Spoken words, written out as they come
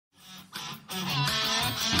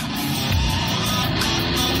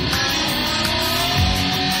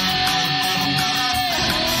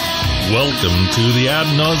Welcome to the Ad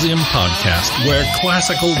Nauseam podcast, where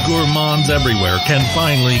classical gourmands everywhere can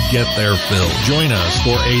finally get their fill. Join us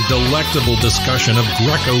for a delectable discussion of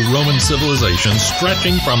Greco-Roman civilization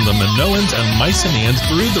stretching from the Minoans and Mycenaeans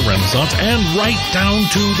through the Renaissance and right down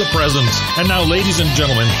to the present. And now, ladies and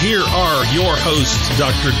gentlemen, here are your hosts,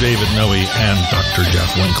 Dr. David Noe and Dr.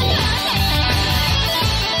 Jeff Winkle.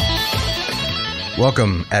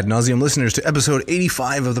 Welcome, Ad Nauseam listeners, to episode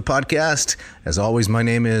 85 of the podcast. As always, my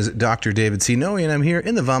name is Dr. David Sinon, and I'm here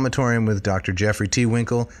in the vomitorium with Dr. Jeffrey T.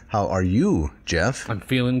 Winkle. How are you, Jeff? I'm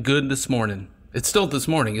feeling good this morning. It's still this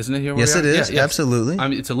morning, isn't it? Here yes, it is. Yeah, absolutely.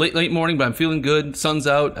 It's a late morning, but I'm feeling good. Sun's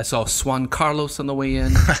out. I saw Juan Carlos on the way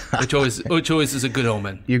in, which always is a good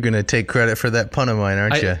omen. You're going to take credit for that pun of mine,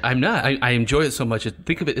 aren't you? I'm not. I enjoy it so much.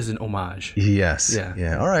 Think of it as an homage. Yes.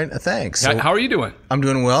 Yeah. All right. Thanks. So, how are you doing? I'm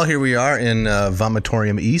doing well. Here we are in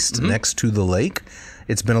Vomitorium East, next to the lake.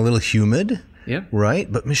 It's been a little humid. Yeah. Right?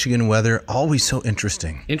 But Michigan weather, always so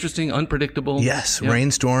interesting. Interesting, unpredictable. Yes. Yeah.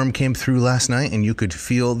 Rainstorm came through last night, and you could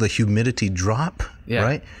feel the humidity drop. Yeah.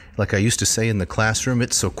 Right? Like I used to say in the classroom,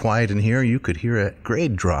 it's so quiet in here, you could hear a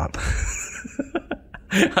grade drop.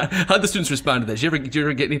 How'd the students respond to that? Did you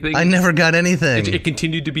ever get anything? I never got anything. It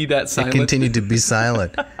continued to be that silent? It continued to be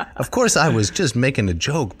silent. Of course, I was just making a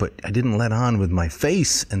joke, but I didn't let on with my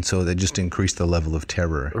face, and so that just increased the level of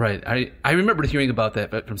terror. Right. I remember hearing about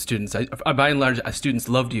that from students. By and large, students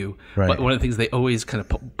loved you, right. But one of the things they always kind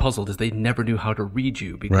of puzzled is they never knew how to read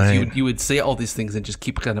you, because right. you would say all these things and just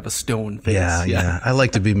keep kind of a stone face. Yeah. I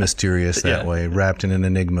like to be mysterious that way, wrapped in an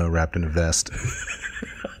enigma, wrapped in a vest.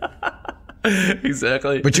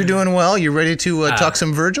 Exactly. But you're doing well. You ready to talk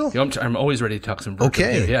some Vergil? I'm always ready to talk some Vergil.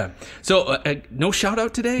 Okay. Yeah. So, no shout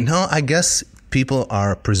out today? No, I guess people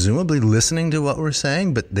are presumably listening to what we're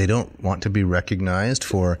saying, but they don't want to be recognized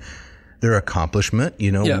for their accomplishment,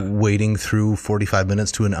 wading through 45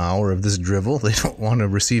 minutes to an hour of this drivel. They don't want to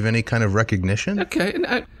receive any kind of recognition. Okay. And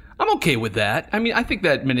I'm okay with that. I mean, I think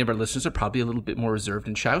that many of our listeners are probably a little bit more reserved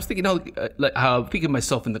and shy. I was thinking, think of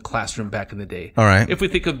myself in the classroom back in the day. All right. If we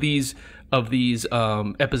think of these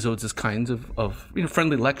episodes as kinds of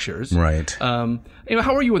friendly lectures, right?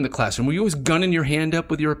 How were you in the classroom? Were you always gunning your hand up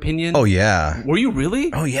with your opinion? Oh yeah. Were you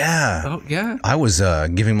really? Oh yeah. Oh yeah. I was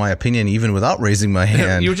giving my opinion even without raising my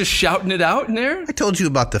hand. You were just shouting it out in there? I told you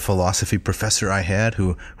about the philosophy professor I had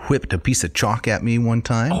who whipped a piece of chalk at me one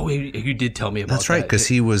time. Oh, you did tell me about that. That's right, because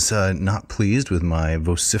he was not pleased with my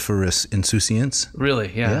vociferous insouciance. Really?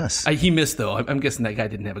 Yeah. Yes. He missed, though. I'm guessing that guy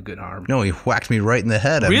didn't have a good arm. No, he whacked me right in the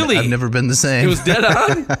head. Really? I've never been the same. It was dead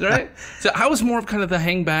on, right? So I was more of kind of the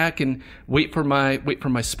hang back and wait for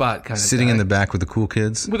my spot kind of sitting guy. in the back with the cool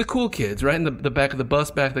kids. With the cool kids, right? In the back of the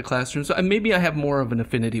bus, back of the classroom. So maybe I have more of an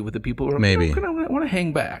affinity with the people who want to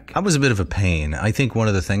hang back. I was a bit of a pain. I think one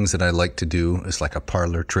of the things that I like to do is like a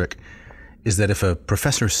parlor trick, is that if a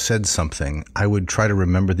professor said something, I would try to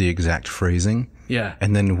remember the exact phrasing. Yeah.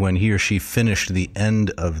 And then when he or she finished the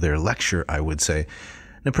end of their lecture, I would say,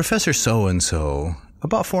 "Now, Professor so-and-so,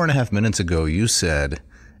 about 4.5 minutes ago, you said,"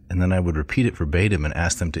 and then I would repeat it verbatim and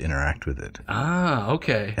ask them to interact with it. Ah,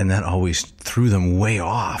 okay. And that always threw them way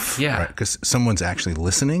off. Yeah. Because someone's actually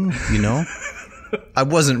listening, I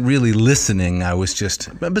wasn't really listening. I was just,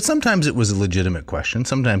 but sometimes it was a legitimate question.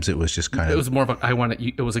 Sometimes it was just kind of. It was more of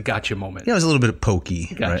it was a gotcha moment. Yeah, it was a little bit pokey.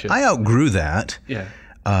 Gotcha. Right? I outgrew that. Yeah.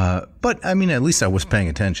 But I mean, at least I was paying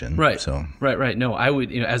attention. Right. So. Right. No, I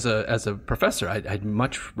would, as a professor, I'd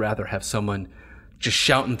much rather have someone just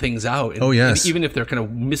shouting things out. And, yes. And even if they're kind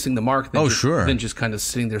of missing the mark. Than just kind of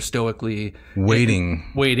sitting there stoically waiting,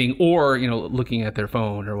 or looking at their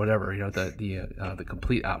phone or whatever. The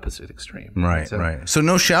complete opposite extreme. Right. So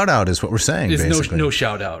no shout out is what we're saying. Basically. No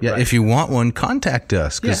shout out. Yeah. Right. If you want one, contact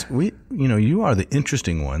us, because we, you are the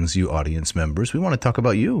interesting ones, you audience members. We want to talk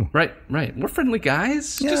about you. Right. We're friendly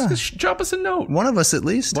guys. Yeah. Just drop us a note. One of us at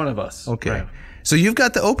least. One of us. Okay. Right. So you've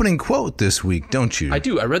got the opening quote this week, don't you? I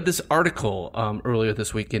do. I read this article earlier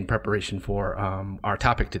this week in preparation for our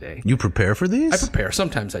topic today. You prepare for these? I prepare.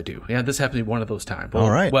 Sometimes I do. Yeah, this happens to be one of those times. All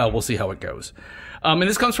right. Well, we'll see how it goes. And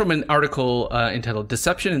this comes from an article entitled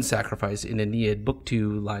 "Deception and Sacrifice in Aeneid, Book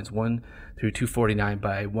 2, Lines 1 through 249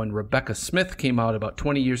 by one Rebecca Smith. Came out about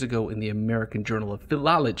 20 years ago in the American Journal of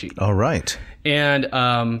Philology." All right. And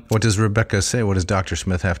what does Rebecca say? What does Dr.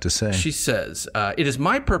 Smith have to say? She says, "It is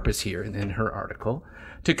my purpose here," in her article,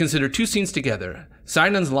 "to consider two scenes together: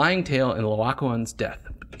 Sinon's lying tale and Laocoön's death.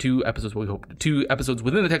 Two episodes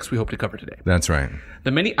within the text we hope to cover today. That's right.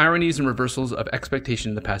 The many ironies and reversals of expectation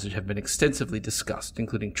in the passage have been extensively discussed,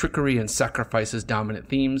 including trickery and sacrifice as dominant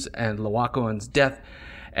themes, and Laocoön's death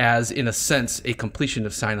as, in a sense, a completion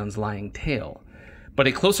of Sinon's lying tale. But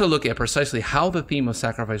a closer look at precisely how the theme of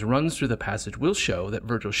sacrifice runs through the passage will show that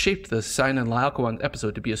Vergil shaped the Sinon Laocoön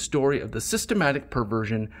episode to be a story of the systematic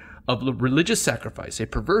perversion of religious sacrifice, a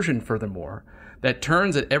perversion, furthermore, that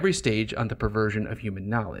turns at every stage on the perversion of human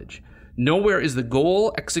knowledge. Nowhere is the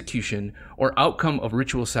goal, execution, or outcome of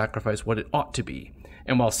ritual sacrifice what it ought to be.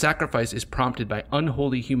 And while sacrifice is prompted by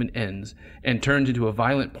unholy human ends and turned into a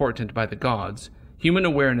violent portent by the gods, human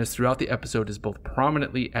awareness throughout the episode is both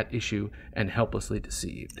prominently at issue and helplessly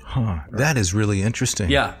deceived. That is really interesting.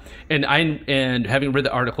 Yeah, and having read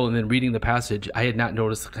the article and then reading the passage, I had not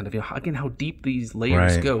noticed kind of again how deep these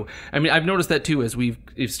layers go. I mean, I've noticed that too as we've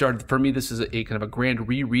started. For me, this is a kind of a grand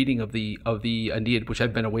rereading of the Aeneid, which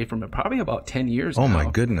I've been away from it probably about 10 years now. Oh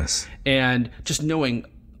my goodness! And just knowing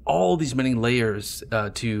all these many layers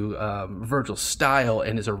to Vergil's style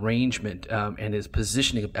and his arrangement and his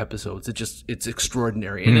positioning of episodes. It's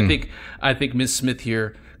extraordinary. And I think Ms. Smith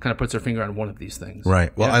here kind of puts her finger on one of these things.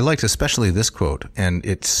 Right. Well, I liked especially this quote, and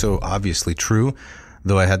it's so obviously true,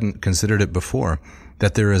 though I hadn't considered it before,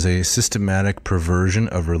 that there is a systematic perversion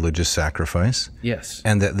of religious sacrifice. Yes.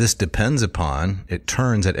 And that this depends upon, it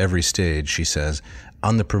turns at every stage, she says,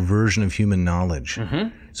 on the perversion of human knowledge.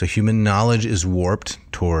 So human knowledge is warped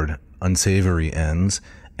toward unsavory ends,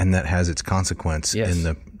 and that has its consequence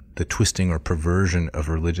in the twisting or perversion of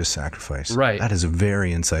religious sacrifice. Right. That is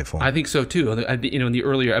very insightful. I think so too. In the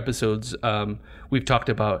earlier episodes, we've talked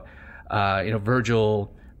about Vergil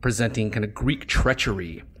presenting kind of Greek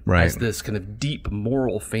treachery as this kind of deep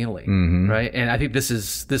moral failing, right? And I think this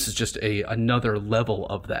is just another level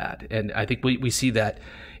of that. And I think we see that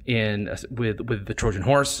with the Trojan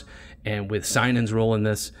horse and with Sinon's role in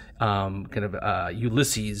this,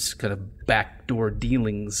 Ulysses' kind of backdoor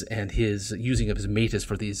dealings and his using of his metis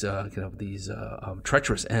for these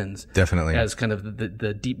treacherous ends. Definitely. As kind of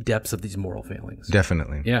the deep depths of these moral failings.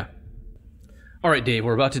 Definitely. Yeah. All right, Dave,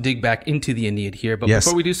 we're about to dig back into the Aeneid here, but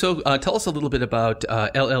before we do so, tell us a little bit about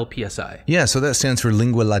LLPSI. Yeah, so that stands for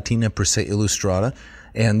Lingua Latina per se illustrata,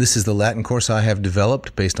 and this is the Latin course I have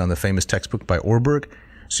developed based on the famous textbook by Orberg.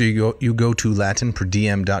 So you go to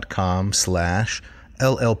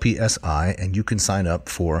latinperdiem.com/LLPSI, and you can sign up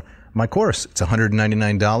for my course. It's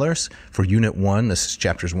 $199 for Unit 1. This is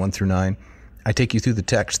chapters 1 through 9. I take you through the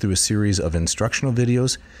text through a series of instructional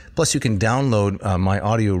videos. Plus, you can download my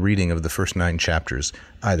audio reading of the first 9 chapters,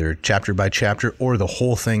 either chapter by chapter or the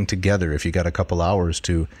whole thing together if you got a couple hours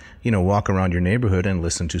to, walk around your neighborhood and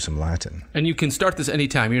listen to some Latin. And you can start this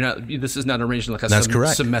anytime. This is not arranged like a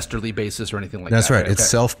semesterly basis or anything like that. That's right. It's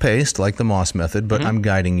self-paced, like the Moss method, but I'm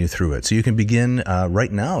guiding you through it. So you can begin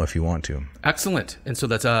right now if you want to. Excellent. And so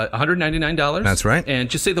that's $199. That's right.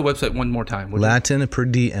 And just say the website one more time.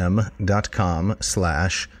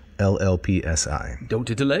 latinperdiem.com/LLPSI.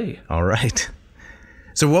 Don't delay. All right.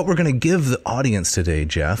 So what we're going to give the audience today,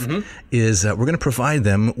 Jeff, is we're going to provide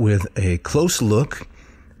them with a close look,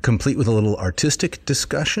 complete with a little artistic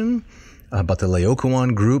discussion about the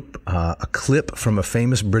Laocoön group, a clip from a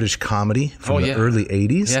famous British comedy from the early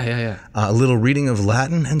 80s, a little reading of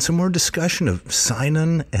Latin, and some more discussion of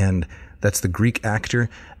Sinon, and that's the Greek actor,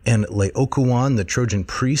 and Laocoön, the Trojan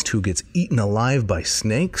priest who gets eaten alive by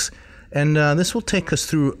snakes. And this will take us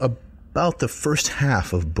through about the first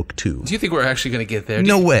half of Book 2. Do you think we're actually going to get there?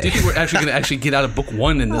 No way. Do you think we're actually going to get out of Book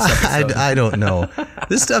 1 in this episode? I don't know.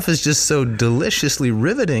 This stuff is just so deliciously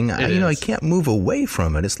riveting. I can't move away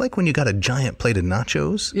from it. It's like when you got a giant plate of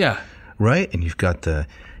nachos. Yeah. Right? And you've got the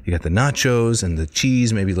nachos and the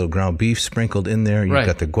cheese, maybe a little ground beef sprinkled in there. You've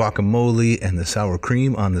got the guacamole and the sour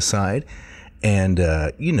cream on the side. And,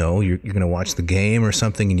 you're going to watch the game or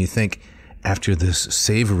something, and you think, after this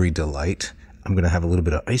savory delight, I'm going to have a little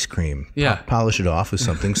bit of ice cream. Yeah. Polish it off with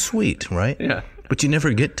something sweet, right? Yeah. But you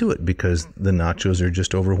never get to it because the nachos are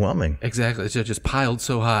just overwhelming. Exactly. It's just piled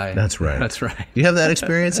so high. That's right. That's right. You have that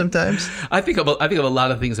experience sometimes? I think of a lot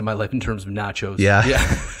of things in my life in terms of nachos. Yeah.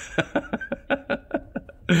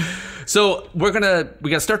 So we got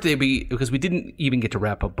to start today because we didn't even get to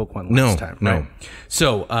wrap up Book 1 last time. Right? No.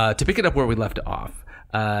 So to pick it up where we left off,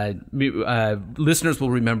 listeners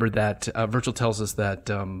will remember that Vergil tells us that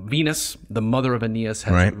Venus, the mother of Aeneas,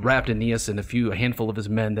 has wrapped Aeneas and a handful of his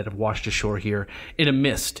men that have washed ashore here in a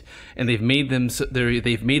mist, and they've made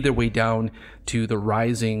their way down to the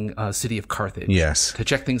rising city of Carthage. Yes. To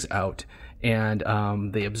check things out. And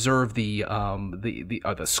they observe the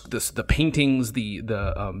paintings, the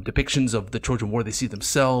depictions of the Trojan War. They see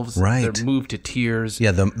themselves. Right. They're moved to tears.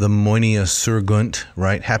 Yeah, the Moenia Surgunt,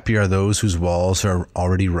 right? Happy are those whose walls are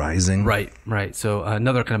already rising. Right. So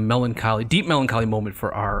another kind of deep melancholy moment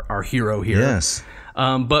for our hero here. Yes.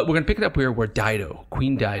 But we're going to pick it up here where Dido,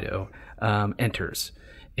 Queen Dido, enters.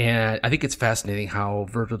 And I think it's fascinating how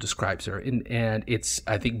Vergil describes her. And it's,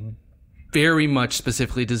 I think, very much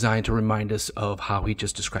specifically designed to remind us of how he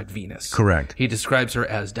just described Venus. Correct. He describes her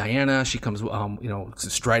as Diana. She comes,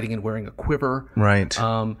 striding and wearing a quiver. Right.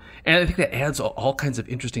 And I think that adds all kinds of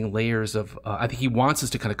interesting layers of. I think he wants us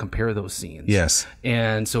to kind of compare those scenes. Yes.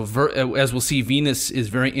 And so, as we'll see, Venus is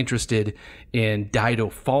very interested in Dido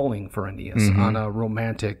falling for Aeneas on a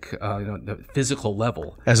romantic, physical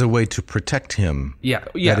level, as a way to protect him. Yeah.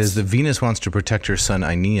 Yes. That is, the Venus wants to protect her son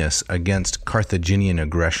Aeneas against Carthaginian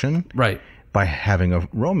aggression. Right. By having a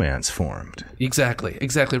romance formed. Exactly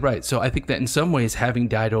right. So I think that in some ways having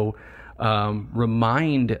Dido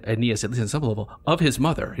remind Aeneas, at least on some level, of his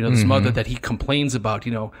mother, this mother that he complains about,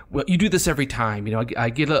 well, you do this every time, I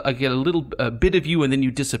get a little bit of you and then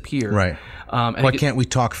you disappear. Right. Why can't we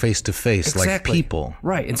talk face to face like people?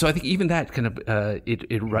 Right. And so I think even that kind of,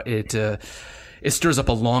 it stirs up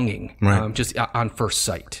a longing, right. Just on first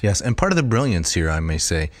sight. Yes. And part of the brilliance here, I may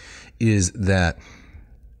say, is that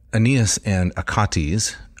Aeneas and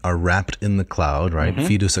Achates are wrapped in the cloud, right?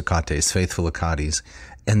 Fidus Achates, faithful Achates.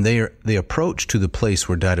 And they approach to the place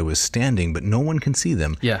where Dido is standing, but no one can see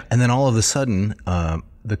them. Yeah. And then all of a sudden,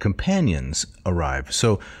 the companions arrive.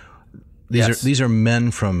 So these are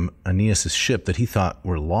men from Aeneas' ship that he thought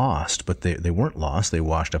were lost, but they weren't lost. They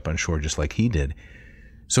washed up on shore just like he did.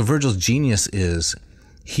 So Vergil's genius is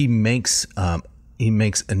he makes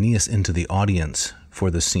Aeneas into the audience for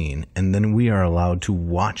the scene, and then we are allowed to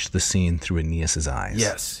watch the scene through Aeneas' eyes.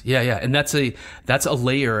 Yes, yeah, and that's a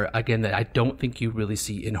layer again that I don't think you really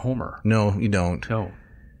see in Homer. No, you don't. No,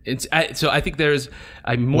 so I think there's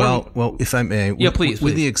a more. Well, if I may, please.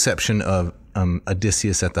 With the exception of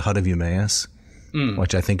Odysseus at the hut of Eumaeus,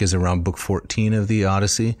 which I think is around book 14 of the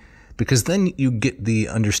Odyssey, because then you get the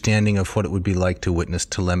understanding of what it would be like to witness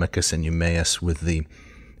Telemachus and Eumaeus with the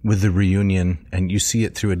reunion, and you see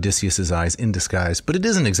it through Odysseus' eyes in disguise, but it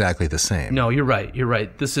isn't exactly the same. No, you're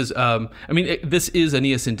right. This is, this is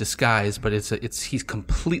Aeneas in disguise, but he's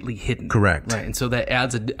completely hidden. Correct. Right, and so that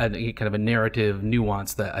adds a kind of a narrative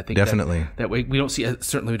nuance that I think definitely that way we don't see.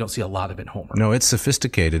 Certainly, we don't see a lot of in Homer. No, it's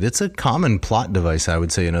sophisticated. It's a common plot device, I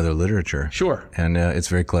would say, in other literature. Sure. And it's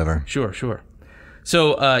very clever. Sure.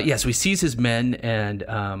 So so he sees his men, and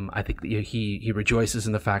I think he rejoices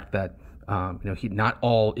in the fact that. Not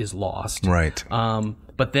all is lost. Right.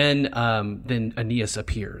 But then Aeneas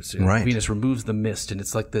appears. Right. Venus removes the mist, and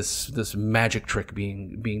it's like this magic trick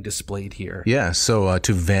being displayed here. Yeah. So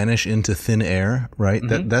to vanish into thin air, right?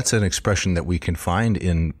 That's an expression that we can find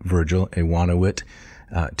in Vergil, ewanawit,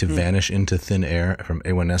 to vanish into thin air from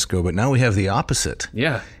ewanesco. But now we have the opposite.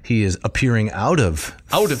 Yeah. He is appearing out of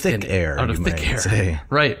thick air. Out of thick air. Say.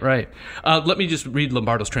 Right. Let me just read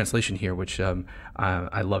Lombardo's translation here, which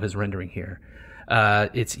I love his rendering here.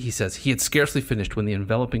 He says, he had scarcely finished when the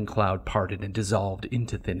enveloping cloud parted and dissolved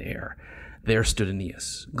into thin air. There stood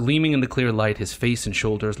Aeneas, gleaming in the clear light, his face and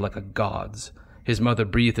shoulders like a god's. His mother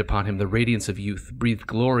breathed upon him the radiance of youth, breathed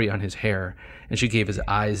glory on his hair, and she gave his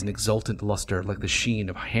eyes an exultant luster like the sheen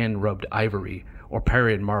of hand-rubbed ivory, or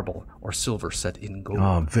Parian marble, or silver set in gold.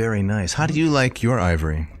 Oh, very nice. How do you like your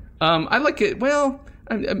ivory? I like it, well,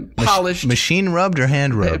 I'm polished. Machine rubbed or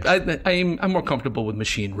hand rubbed? I'm more comfortable with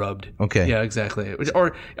machine rubbed. Okay. Yeah, exactly.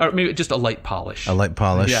 Or maybe just a light polish. A light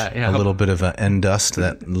polish. Yeah. A little bit of end dust,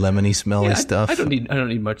 that lemony, smelly stuff. I don't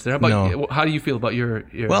need much there. How about you? How do you feel about your?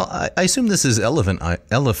 Well, I assume this is elephant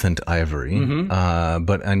ivory,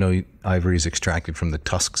 but I know ivory is extracted from the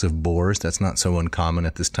tusks of boars. That's not so uncommon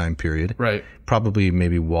at this time period. Right. Probably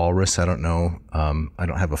maybe walrus. I don't know. I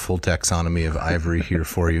don't have a full taxonomy of ivory here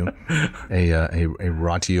for you. A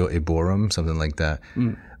ratio eborum, something like that.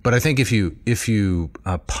 But I think if you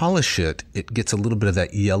polish it, it gets a little bit of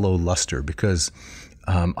that yellow luster because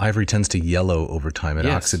ivory tends to yellow over time. It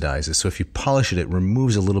oxidizes. So if you polish it, it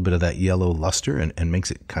removes a little bit of that yellow luster and makes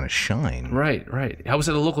it kind of shine. Right. I was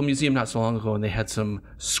at a local museum not so long ago, and they had some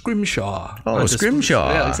scrimshaw. Oh,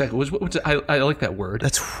 scrimshaw. Yeah, exactly. I like that word.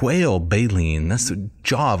 That's whale baleen. That's the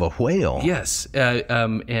jaw of a whale. Yes.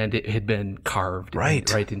 And it had been carved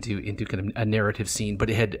right into kind of a narrative scene, but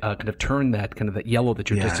it had kind of turned that yellow that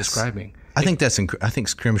you're just describing. I think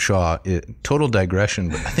scrimshaw, total digression,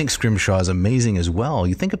 but I think scrimshaw is amazing as well.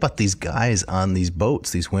 You think about these guys on these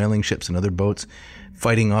boats, these whaling ships and other boats,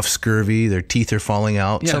 fighting off scurvy, their teeth are falling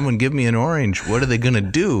out. Yeah. Someone give me an orange. What are they going to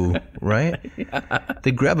do, right?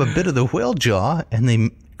 They grab a bit of the whale jaw and they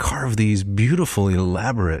carve these beautiful,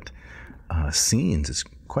 elaborate scenes. It's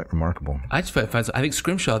quite remarkable. I think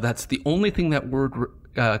scrimshaw, that's the only thing that word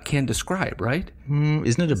can describe, right?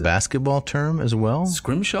 Isn't it a basketball term as well?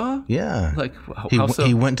 Scrimshaw? Yeah. Like He, so?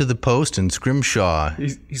 he went to the post and scrimshaw.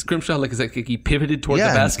 He scrimshaw like, is that like he pivoted toward the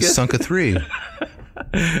Yeah, basket? sunk a three.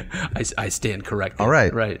 I stand corrected. All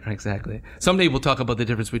right. Right, exactly. Someday we'll talk about the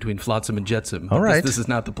difference between flotsam and jetsam. All right. This is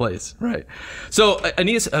not the place. Right. So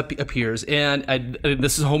Aeneas appears, and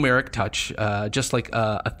this is a Homeric touch, just like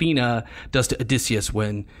Athena does to Odysseus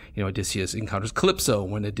when, Odysseus encounters Calypso,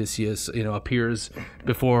 when Odysseus, appears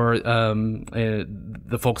before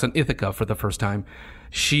the folks on Ithaca for the first time.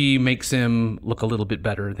 She makes him look a little bit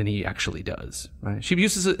better than he actually does. Right? She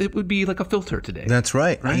uses it would be like a filter today. That's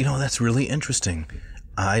right. That's really interesting.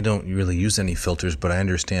 I don't really use any filters, but I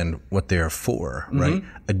understand what they are for, right?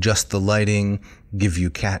 Adjust the lighting, give you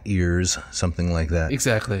cat ears, something like that.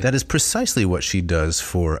 Exactly. That is precisely what she does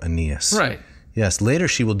for Aeneas. Right. Yes. Later,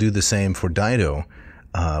 she will do the same for Dido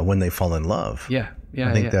when they fall in love. Yeah.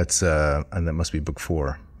 I think that's and that must be book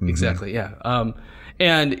 4. Exactly. Yeah.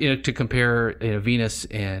 And to compare Venus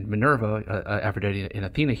and Minerva, Aphrodite and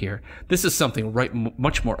Athena here, this is something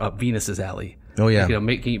much more up Venus's alley. Oh yeah,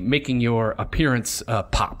 like, making your appearance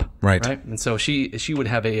pop. Right. And so she would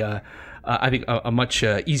have I think a much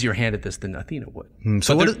easier hand at this than Athena would.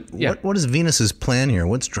 So what is Venus's plan here?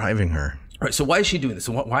 What's driving her? Right. So why is she doing this?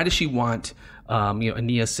 Why does she want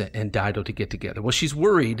Aeneas and Dido to get together? Well, she's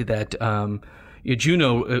worried that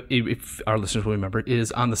Juno, if our listeners will remember,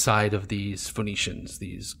 is on the side of these Phoenicians,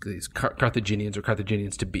 these Carthaginians or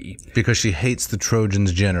Carthaginians to be. Because she hates the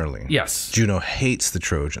Trojans generally. Yes. Juno hates the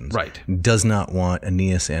Trojans. Right. Does not want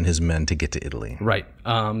Aeneas and his men to get to Italy. Right.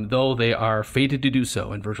 Though they are fated to do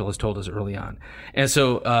so, and Vergil has told us early on. And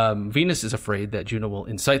so Venus is afraid that Juno will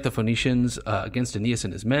incite the Phoenicians against Aeneas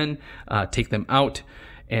and his men, take them out.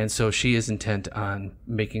 And so she is intent on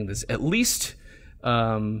making this at least...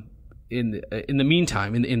 in the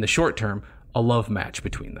meantime, in the short term, a love match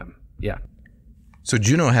between them. Yeah. So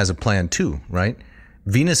Juno has a plan too, right?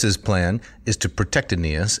 Venus's plan is to protect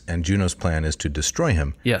Aeneas, and Juno's plan is to destroy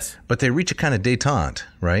him. Yes. But they reach a kind of détente,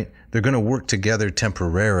 right? They're going to work together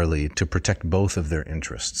temporarily to protect both of their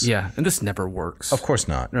interests. Yeah, and this never works. Of course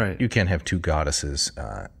not. Right. You can't have two goddesses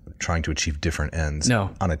trying to achieve different ends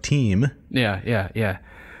on a team. Yeah.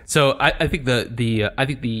 So I think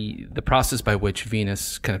the process by which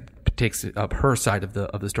Venus kind of takes up her side of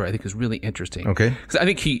the story, I think, is really interesting. Okay. Because I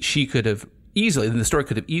think she could have easily, the story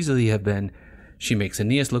could have easily have been, she makes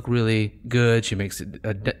Aeneas look really good, she makes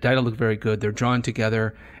Dido look very good, they're drawn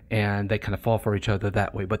together, and they kind of fall for each other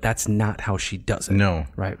that way. But that's not how she does it. No.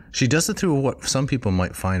 Right. She does it through what some people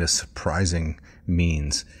might find a surprising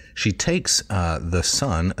means. She takes the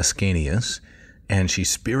son, Ascanius, and she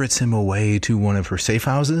spirits him away to one of her safe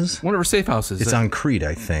houses. One of her safe houses. It's on Crete,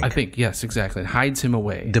 I think. I think, yes, exactly. And hides him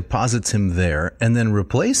away. Deposits him there, and then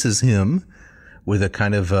replaces him with a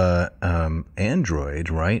kind of android,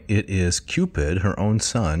 right? It is Cupid, her own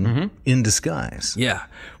son, in disguise. Yeah,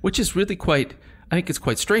 which is really I think it's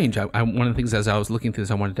quite strange. One of the things as I was looking through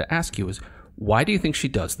this I wanted to ask you is, why do you think she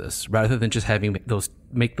does this rather than just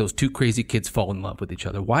make those two crazy kids fall in love with each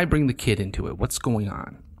other? Why bring the kid into it? What's going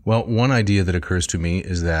on? Well, one idea that occurs to me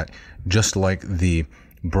is that just like the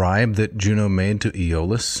bribe that Juno made to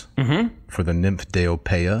Aeolus for the nymph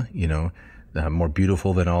Deopeia, more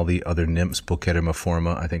beautiful than all the other nymphs,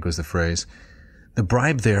 pulcherrimiforma, I think was the phrase. The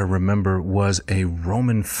bribe there, remember, was a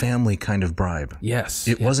Roman family kind of bribe. Yes.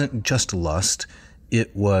 It wasn't just lust.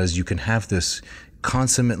 It was, you can have this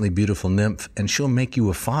consummately beautiful nymph, and she'll make you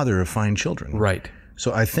a father of fine children. Right.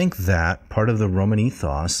 So I think that part of the Roman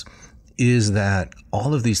ethos is that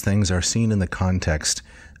all of these things are seen in the context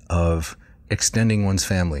of extending one's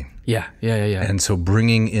family. Yeah. And so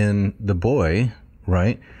bringing in the boy,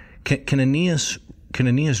 right? Can Aeneas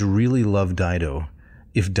really love Dido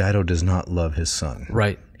if Dido does not love his son?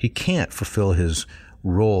 Right. He can't fulfill his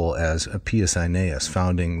role as Appius Aeneas,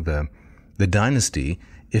 founding the dynasty,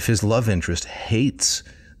 if his love interest hates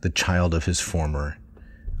the child of his former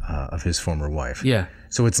wife. Yeah.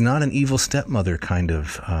 So it's not an evil stepmother kind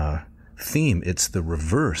of theme. It's the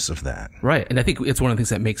reverse of that. Right. And I think it's one of the things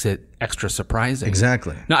that makes it extra surprising.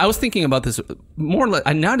 Exactly. Now, I was thinking about this more,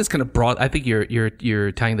 not as kind of broad. I think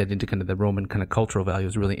you're tying that into kind of the Roman kind of cultural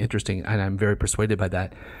values, really interesting, and I'm very persuaded by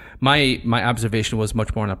that. My observation was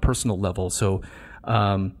much more on a personal level. So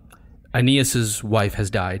Aeneas's wife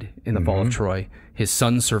has died in the fall of Troy. His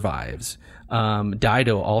son survives.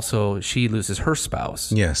 Dido also, she loses her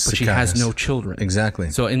spouse. Yes, but she has no children.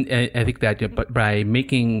 Exactly. So, and I think that by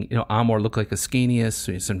making Amor look like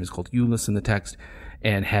Ascanius, sometimes called Iulus in the text,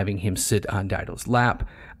 and having him sit on Dido's lap.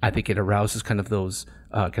 I think it arouses kind of those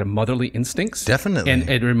kind of motherly instincts. Definitely. And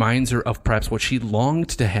it reminds her of perhaps what she longed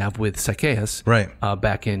to have with Sychaeus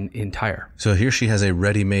back in Tyre. So here she has a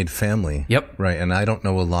ready-made family. Yep. Right. And I don't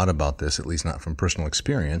know a lot about this, at least not from personal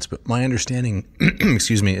experience, but my understanding,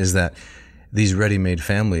 excuse me, is that these ready-made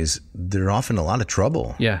families, they're often a lot of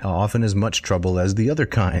trouble. Yeah. Often as much trouble as the other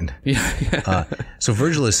kind. Yeah. So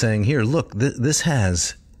Vergil is saying here, look, this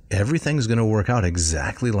has... everything's going to work out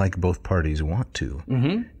exactly like both parties want to,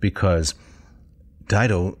 because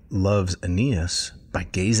Dido loves Aeneas by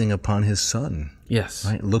gazing upon his son. Yes.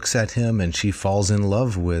 Right? Looks at him, and she falls in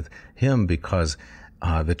love with him because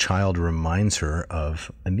the child reminds her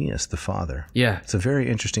of Aeneas, the father. Yeah. It's a very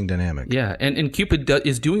interesting dynamic. Yeah, and Cupid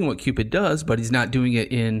is doing what Cupid does, but he's not doing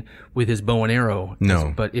it with his bow and arrow.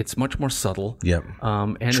 No. But it's much more subtle. Yep.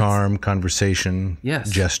 And charm, conversation, yes,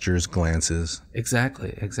 gestures, glances.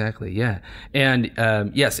 Exactly, yeah. And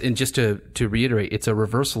yes, and just to reiterate, it's a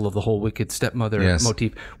reversal of the whole wicked stepmother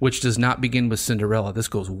motif, which does not begin with Cinderella. This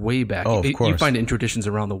goes way back. Oh, of course. You find it in traditions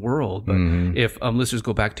around the world, but if listeners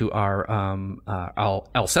go back to our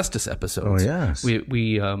Alcestis episodes, oh yes,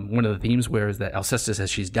 we one of the themes is that Alcestis, as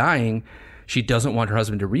she's dying, she doesn't want her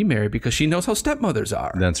husband to remarry because she knows how stepmothers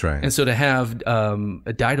are. That's right. And so to have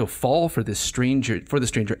Dido fall for the stranger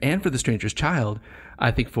and for the stranger's child,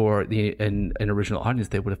 I think for an original audience,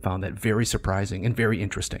 they would have found that very surprising and very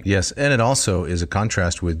interesting. Yes, and it also is a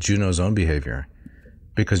contrast with Juno's own behavior,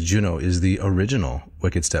 because Juno is the original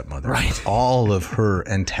wicked stepmother. Right. All of her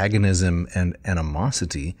antagonism and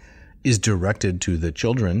animosity is directed to the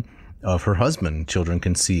children of her husband, children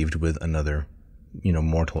conceived with another,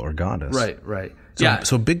 mortal or goddess. Right.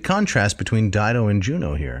 So big contrast between Dido and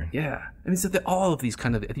Juno here. Yeah. I mean, so all of these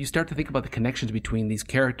if you start to think about the connections between these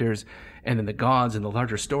characters and then the gods and the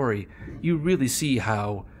larger story, you really see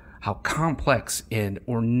how complex and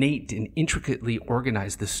ornate and intricately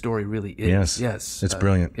organized this story really is. Yes. It's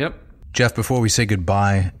brilliant. Yep. Jeff, before we say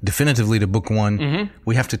goodbye definitively to book one,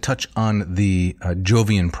 we have to touch on the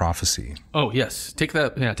Jovian prophecy. Oh, yes. Take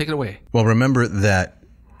it away. Well, remember that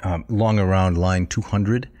long around line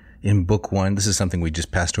 200 in book one, this is something we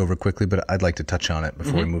just passed over quickly, but I'd like to touch on it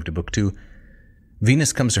before we move to book two.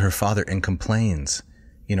 Venus comes to her father and complains,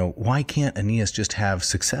 why can't Aeneas just have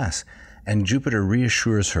success? And Jupiter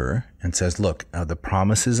reassures her and says, look, the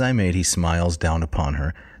promises I made, he smiles down upon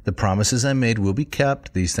her. The promises I made will be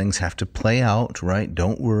kept. These things have to play out, right?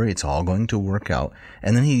 Don't worry. It's all going to work out.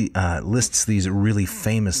 And then he lists these really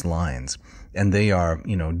famous lines, and they are,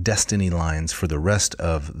 destiny lines for the rest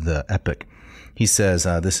of the epic. He says,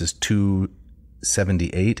 this is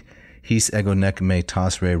 278, His ego nec me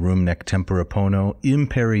tasre rum nec tempora pono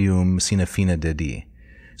imperium sine fine dedi.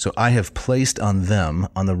 So I have placed on them,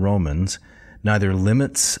 on the Romans, neither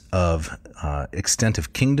limits of extent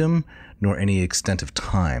of kingdom nor any extent of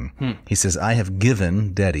time. He says, I have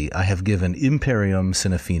given, dedi, I have given imperium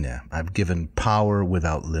sine fine. I've given power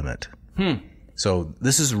without limit. So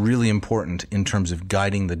this is really important in terms of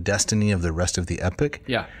guiding the destiny of the rest of the epic.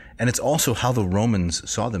 Yeah. And it's also how the Romans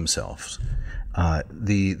saw themselves.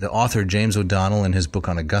 The author James O'Donnell, in his book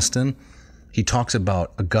on Augustine, he talks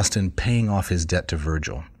about Augustine paying off his debt to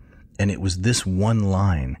Vergil. And it was this one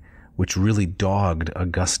line which really dogged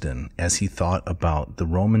Augustine as he thought about the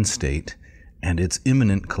Roman state and its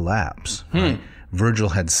imminent collapse. Right?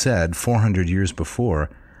 Vergil had said 400 years before,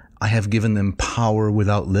 I have given them power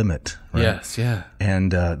without limit. Right? Yes, yeah.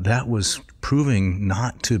 And that was proving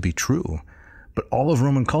not to be true. But all of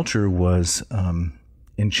Roman culture was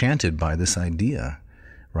enchanted by this idea,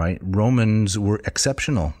 right? Romans were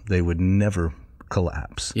exceptional. They would never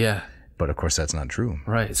collapse. Yeah. But of course, that's not true.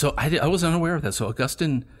 Right. So I was unaware of that. So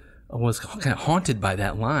Augustine was kind of haunted by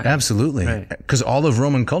that line. Absolutely. Because all of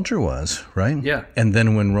Roman culture was, right? Yeah. And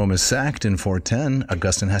then when Rome is sacked in 410,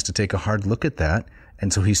 Augustine has to take a hard look at that.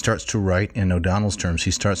 And so he starts to write, in O'Donnell's terms,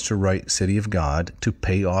 he starts to write City of God to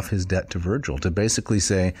pay off his debt to Vergil, to basically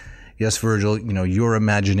say, yes, Vergil, your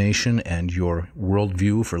imagination and your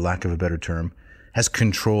worldview, for lack of a better term, has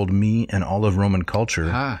controlled me and all of Roman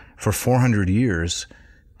culture for 400 years,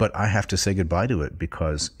 but I have to say goodbye to it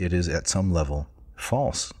because it is at some level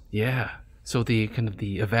false. Yeah. So the kind of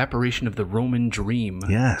the evaporation of the Roman dream,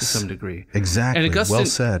 to some degree. Exactly. And Augustine, well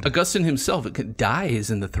said. Augustine himself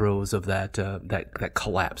dies in the throes of that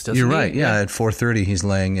collapse, doesn't he? You're right. Yeah. At 4:30, he's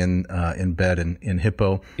laying in bed in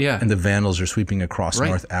Hippo. Yeah. And the Vandals are sweeping across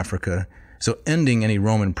North Africa. So ending any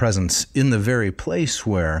Roman presence in the very place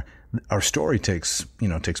where our story takes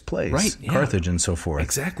place. Right. Yeah. Carthage and so forth.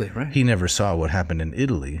 Exactly. Right. He never saw what happened in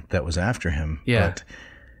Italy that was after him. Yeah. But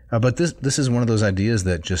But this is one of those ideas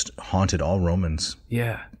that just haunted all Romans.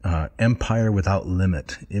 Yeah. Empire without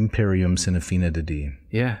limit. Imperium sine fine dedi.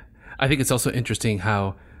 Yeah. I think it's also interesting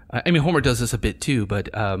how, Homer does this a bit too, but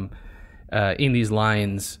in these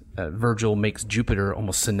lines, Vergil makes Jupiter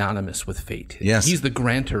almost synonymous with fate. Yes. He's the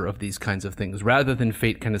grantor of these kinds of things, rather than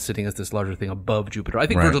fate kind of sitting as this larger thing above Jupiter. I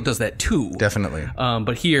think Right. Vergil does that too. Definitely.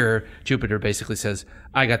 But here, Jupiter basically says,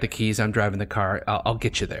 I got the keys, I'm driving the car, I'll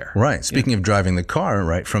get you there. Right. Speaking of driving the car,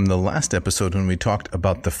 right, from the last episode when we talked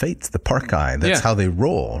about the fates, the parcae, that's how they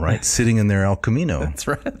roll, right? Sitting in their El Camino. That's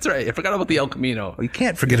right. I forgot about the El Camino. You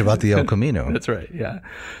can't forget about the El Camino. That's right, yeah.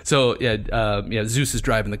 So, Zeus is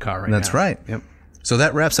driving the car right now. That's right. Yep. So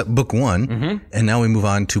that wraps up book 1, and now we move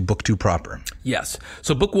on to book 2 proper. Yes.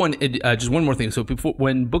 So book 1, just one more thing. So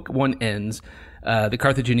when book 1 ends, the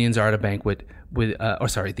Carthaginians are at a banquet with,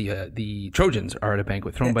 the Trojans are at a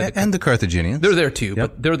banquet thrown by And the Carthaginians. They're there too,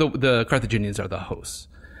 but they're the Carthaginians are the hosts.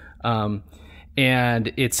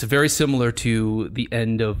 And it's very similar to the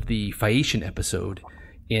end of the Phaeacian episode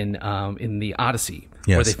in the Odyssey,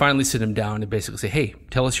 where they finally sit him down and basically say, hey,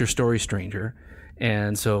 tell us your story, stranger.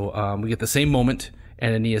 And so we get the same moment,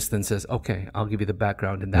 and Aeneas then says, okay, I'll give you the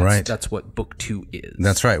background, and that's what book 2 is.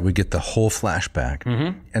 That's right. We get the whole flashback.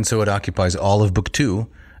 And so it occupies all of book 2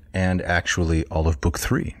 and actually all of book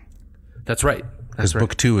 3. That's right. Because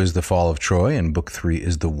book 2 is the fall of Troy, and book 3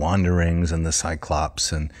 is the wanderings and the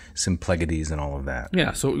Cyclops and Symplegades and all of that.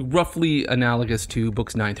 Yeah, so roughly analogous to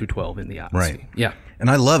books 9 through 12 in the Odyssey. Right. Yeah. And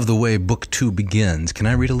I love the way book 2 begins. Can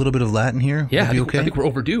I read a little bit of Latin here? Yeah, I think we're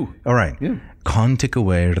overdue. All right. Yeah.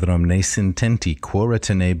 Conticaver ne sintenti quora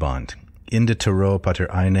tenebant, inditero pater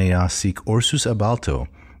Aenea sic orsus abalto,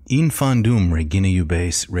 infandum regina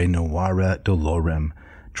iubes renovare dolorem,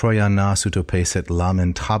 Troianas utopeset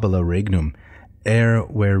lamentabila regnum,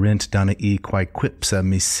 verint Danae quae quipsa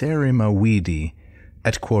miserrima vidi,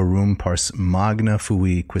 et quorum pars magna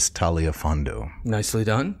fui quistalia fondo. Nicely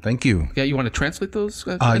done. Thank you. Yeah, you want to translate those?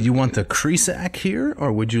 You want the Cresac here,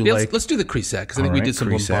 or would you like... Let's do the Cresac, because I think we did some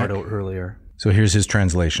Lombardo earlier. So here's his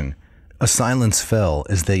translation. A silence fell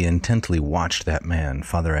as they intently watched that man,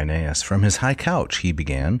 Father Aeneas. From his high couch he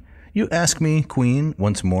began. You ask me, Queen,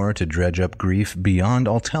 once more to dredge up grief beyond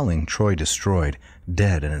all telling, Troy destroyed,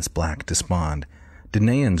 dead in its black despond.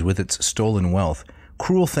 Danaans with its stolen wealth,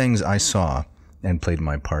 cruel things I saw and played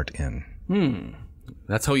my part in.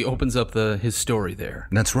 That's how he opens up his story there.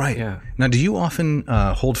 That's right. Yeah. Now, do you often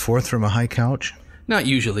hold forth from a high couch? Not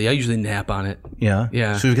usually. I usually nap on it. Yeah?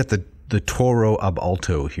 Yeah. So we've got the Toro ab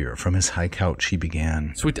alto here. From his high couch he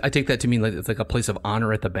began. So I take that to mean like it's like a place of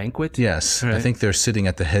honor at the banquet? Yes. Right. I think they're sitting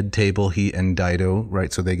at the head table, he and Dido,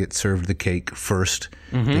 right? So they get served the cake first.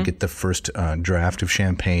 They get the first draft of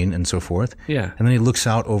champagne and so forth. Yeah. And then he looks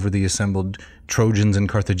out over the assembled Trojans and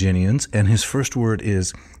Carthaginians, and his first word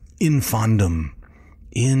is infandum.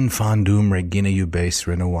 Infandum regina iubes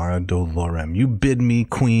renovare dolorem. You bid me,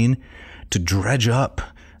 Queen, to dredge up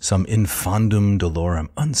some infandum dolorem,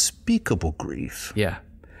 unspeakable grief. Yeah.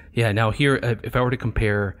 Yeah, now here, if I were to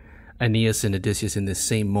compare Aeneas and Odysseus in this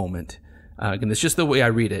same moment, again, it's just the way I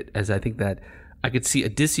read it, as I think that I could see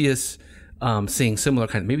Odysseus saying similar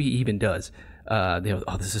kind of, maybe he even does,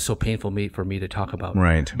 this is so painful for me to talk about.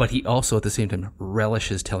 Right. But he also, at the same time,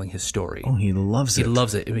 relishes telling his story. Oh, he loves it. He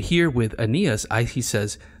loves it. And here with Aeneas, he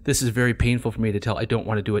says, this is very painful for me to tell. I don't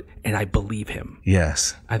want to do it. And I believe him.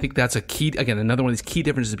 Yes. I think that's a key, again, another one of these key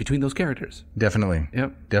differences between those characters. Definitely.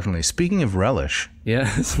 Yep. Definitely. Speaking of relish.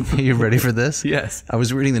 Yes. Are you ready for this? Yes. I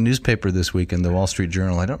was reading the newspaper this week in the Wall Street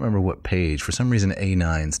Journal. I don't remember what page. For some reason,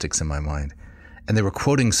 A9 sticks in my mind. And they were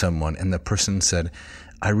quoting someone, and the person said,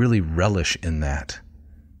 I really relish in that.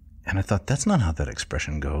 And I thought, that's not how that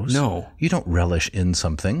expression goes. No. You don't relish in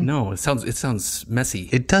something. No, it sounds messy.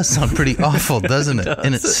 It does sound pretty awful, doesn't it? It does.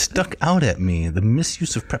 And it stuck out at me, the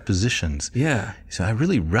misuse of prepositions. Yeah. So I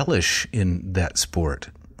really relish in that sport.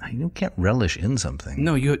 You can't relish in something.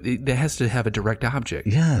 No, it has to have a direct object.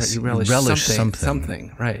 Yes. Right? You relish something.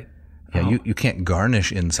 Something, right. Yeah, you can't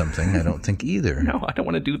garnish in something, I don't think either. No, I don't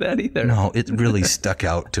want to do that either. No, it really stuck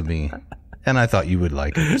out to me. And I thought you would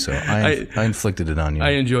like it, so I inflicted it on you. I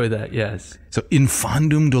enjoy that, yes. So,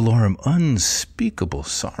 infandum dolorem, unspeakable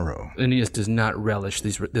sorrow. Aeneas does not relish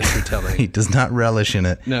this retelling. He does not relish in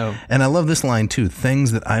it. No. And I love this line, too.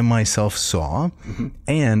 Things that I myself saw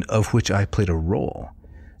and of which I played a role.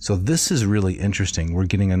 So this is really interesting. We're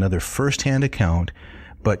getting another first-hand account,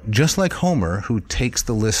 but just like Homer, who takes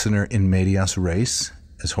the listener in medias res,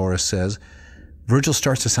 as Horace says, Vergil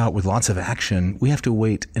starts us out with lots of action. We have to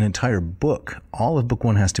wait an entire book. All of book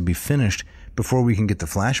 1 has to be finished before we can get the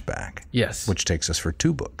flashback. Yes. Which takes us for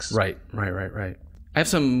 2 books. Right. I have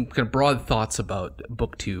some kind of broad thoughts about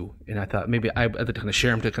book 2, and I thought maybe I'd like to kind of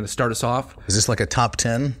share them to kind of start us off. Is this like a top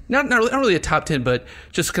 10? Not really a top 10, but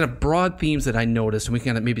just kind of broad themes that I noticed, and we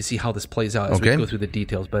can kind of maybe see how this plays out as we go through the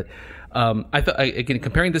details. But I thought, again,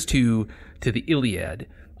 comparing this to the Iliad,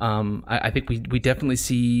 I think we definitely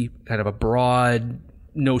see kind of a broad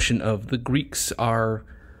notion of the Greeks are,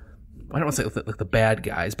 I don't want to say like the bad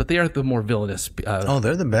guys, but they are the more villainous.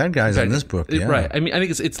 They're the bad guys in this book. Yeah. Right. I mean, I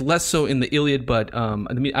think it's less so in the Iliad, but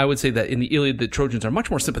I would say that in the Iliad, the Trojans are much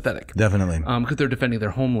more sympathetic. Definitely. Because they're defending their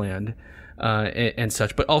homeland and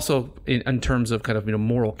such, but also in terms of kind of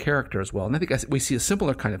moral character as well. And I think we see a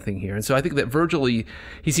similar kind of thing here. And so I think that Vergil,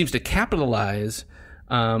 he seems to capitalize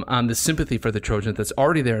on the sympathy for the Trojans that's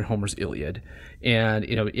already there in Homer's Iliad, and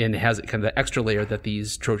and has kind of the extra layer that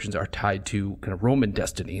these Trojans are tied to kind of Roman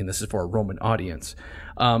destiny, and this is for a Roman audience.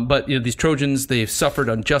 But these Trojans, they've suffered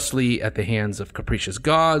unjustly at the hands of capricious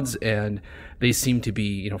gods, and they seem to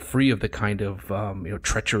be free of the kind of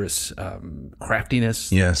treacherous craftiness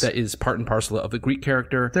that is part and parcel of the Greek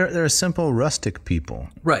character. They're a simple rustic people.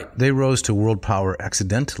 Right. They rose to world power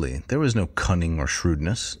accidentally. There was no cunning or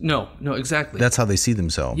shrewdness. No, exactly. That's how they see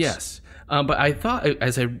themselves. Yes. But I thought,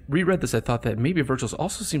 as I reread this, I thought that maybe Vergil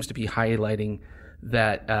also seems to be highlighting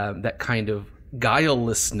that kind of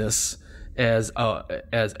guilelessness as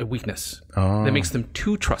a weakness that makes them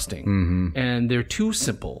too trusting, and they're too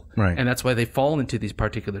simple, and that's why they fall into these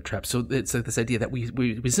particular traps. So it's like this idea that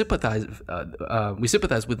we sympathize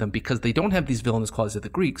with them because they don't have these villainous qualities of the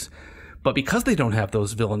Greeks, but because they don't have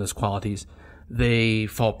those villainous qualities, they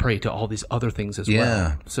fall prey to all these other things as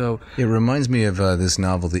well. So it reminds me of this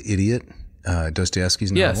novel, The Idiot,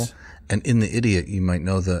 Dostoevsky's novel. And in The Idiot, you might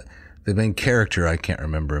know the main character, I can't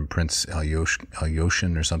remember him, Prince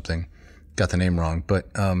Alyoshin or something. Got the name wrong, but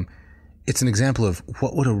it's an example of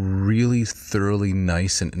what would a really thoroughly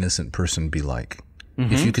nice and innocent person be like.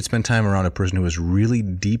 If you could spend time around a person who was really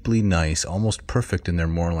deeply nice, almost perfect in their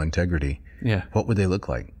moral integrity, what would they look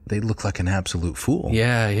like? They'd look like an absolute fool.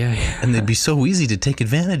 Yeah. And they'd be so easy to take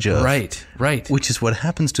advantage of. Right. Which is what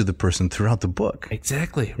happens to the person throughout the book.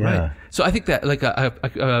 Exactly, right. So I think that like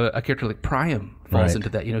a character like Priam falls into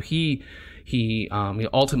that. He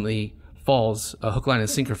ultimately falls hook, line, and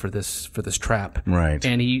sinker for this trap. Right.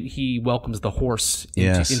 And he welcomes the horse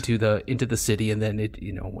into the city, and then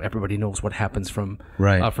everybody knows what happens from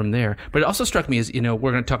there. But it also struck me as we're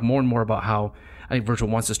going to talk more and more about how I think Vergil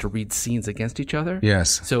wants us to read scenes against each other.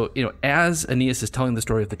 Yes. So as Aeneas is telling the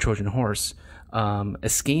story of the Trojan horse,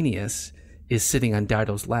 Ascanius is sitting on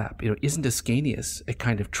Dido's lap. Isn't Ascanius a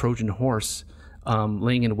kind of Trojan horse?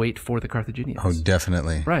 Laying in wait for the Carthaginians. Oh,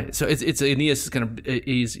 definitely. Right. So it's Aeneas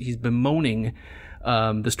he's bemoaning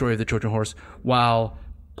the story of the Trojan horse while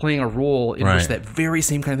playing a role in which that very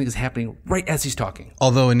same kind of thing is happening right as he's talking.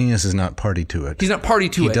 Although Aeneas is not party to it. He's not party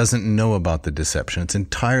to it. He doesn't know about the deception. It's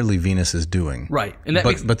entirely Venus's doing. Right. And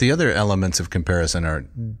but the other elements of comparison are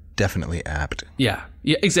definitely apt. Yeah,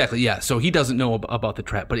 exactly. Yeah. So he doesn't know about the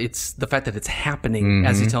trap, but it's the fact that it's happening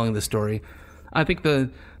as he's telling the story. I think the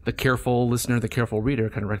careful listener, the careful reader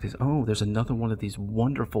kind of recognizes, there's another one of these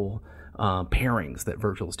wonderful pairings that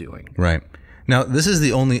Vergil's doing. Right. Now, this is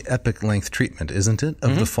the only epic-length treatment, isn't it,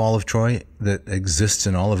 of the fall of Troy that exists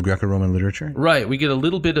in all of Greco-Roman literature? Right. We get a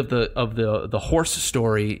little bit of the horse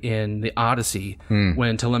story in the Odyssey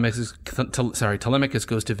when Telemachus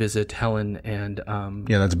goes to visit Helen and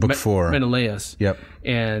that's book 4. Menelaus. Yep.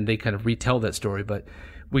 And they kind of retell that story, but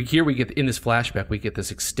we get in this flashback, we get this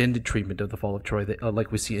extended treatment of the fall of Troy that,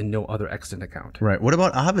 like we see in no other extant account. Right. What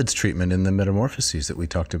about Ovid's treatment in the Metamorphoses that we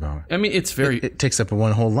talked about? I mean, it's very... It takes up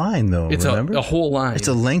one whole line, though, remember? A whole line. It's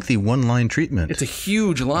a lengthy one-line treatment. It's a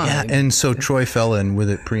huge line. Yeah, and so Troy fell in with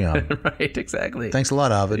it Priam. Right, exactly. Thanks a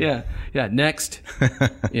lot, Ovid. Yeah, next.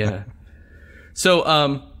 Yeah.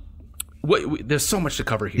 So, there's so much to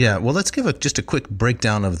cover here. Yeah, well, let's give just a quick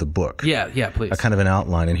breakdown of the book. Yeah, please. A kind of an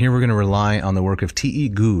outline. And here we're going to rely on the work of T.E.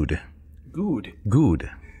 Good.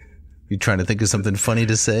 Good. You trying to think of something funny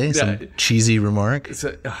to say? Some cheesy remark?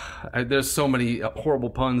 There's so many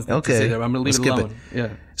horrible puns to say there. I'm going to leave it alone. Yeah.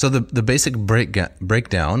 So the basic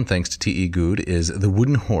breakdown, thanks to T.E. Good, is the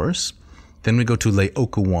wooden horse. Then we go to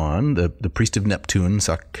Laocoön, the priest of Neptune,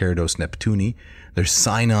 Sacerdos Neptuni. There's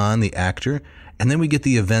Sinon, the actor. And then we get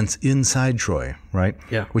the events inside Troy, right?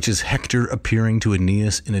 Yeah. Which is Hector appearing to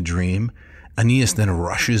Aeneas in a dream. Aeneas then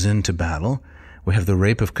rushes into battle. We have the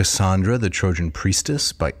rape of Cassandra, the Trojan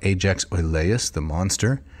priestess, by Ajax Oileus, the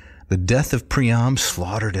monster. The death of Priam,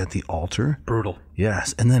 slaughtered at the altar. Brutal.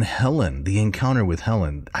 Yes. And then Helen, the encounter with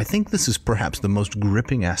Helen. I think this is perhaps the most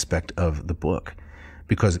gripping aspect of the book,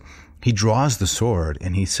 because he draws the sword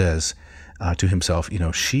and he says to himself,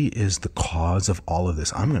 she is the cause of all of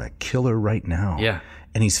this. I'm going to kill her right now. Yeah.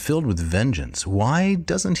 And he's filled with vengeance. Why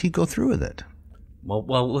doesn't he go through with it?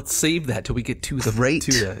 Well, let's save that till we get to the Great.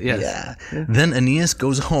 yes. Yeah. Then Aeneas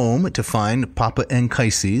goes home to find Papa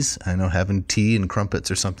Anchises, I know, having tea and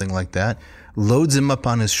crumpets or something like that, loads him up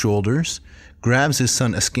on his shoulders, grabs his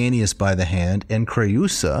son Ascanius by the hand, and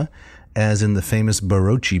Creusa, as in the famous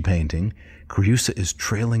Vergil painting, Creusa is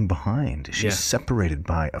trailing behind. She's separated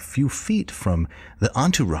by a few feet from the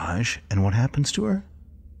entourage, and what happens to her?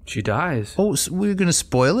 She dies. Oh, so we're going to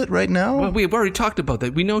spoil it right now? Well, we've already talked about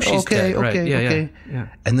that. We know she's dead. Okay. Yeah.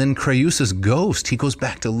 And then Creusa's ghost, he goes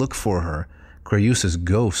back to look for her. Creusa's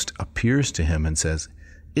ghost appears to him and says,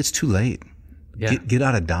 it's too late. Yeah. Get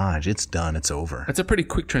out of Dodge. It's done. It's over. That's a pretty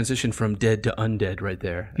quick transition from dead to undead right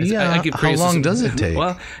there. Yeah. How long does it take?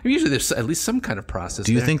 Well, usually there's at least some kind of process.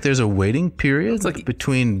 Do you think there's a waiting period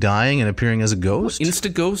between dying and appeering as a ghost?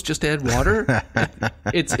 Insta-ghost, just add water.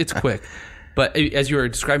 It's quick. But as you were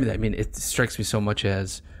describing that, I mean, it strikes me so much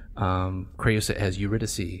as Creusa as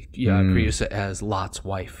Eurydice, Creusa as Lot's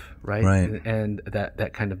wife, right? Right. And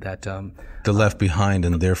that kind of the left behind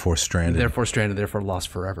and therefore stranded. Therefore lost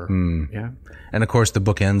forever. Yeah. And of course, the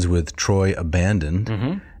book ends with Troy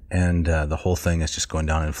abandoned, and the whole thing is just going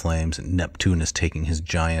down in flames. And Neptune is taking his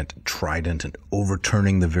giant trident and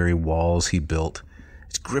overturning the very walls he built.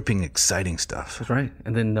 It's gripping, exciting stuff. That's right.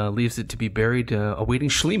 And then leaves it to be buried awaiting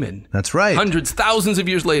Schliemann. That's right. Hundreds, thousands of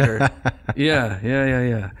years later.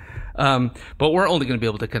 Yeah. But we're only going to be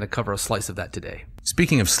able to kind of cover a slice of that today.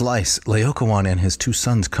 Speaking of slice, Laocoön and his two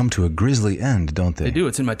sons come to a grisly end, don't they? They do.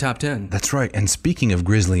 It's in my top 10. That's right. And speaking of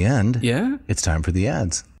grisly end, it's time for the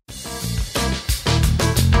ads.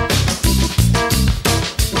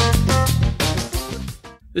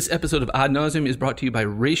 This episode of Ad Nauseam is brought to you by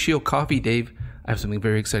Ratio Coffee. Dave, I have something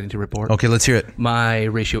very exciting to report. Okay, let's hear it. My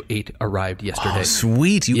Ratio 8 arrived yesterday. Oh,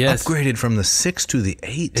 sweet. You upgraded from the 6 to the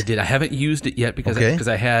 8. I did. I haven't used it yet because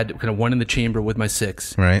I had kind of one in the chamber with my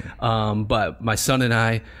 6. Right. But my son and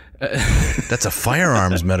I... That's a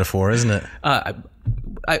firearms metaphor, isn't it?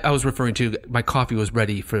 I was referring to my coffee was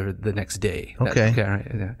ready for the next day. Okay.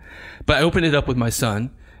 Right, yeah. But I opened it up with my son.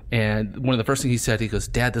 And one of the first things he said, he goes,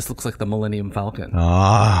 "Dad, this looks like the Millennium Falcon."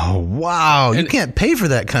 Oh, wow. You can't pay for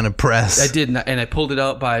that kind of press. I did, and I pulled it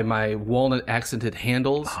out by my walnut accented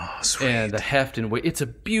handles sweet. And the heft and weight. It's a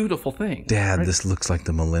beautiful thing. Dad, right? This looks like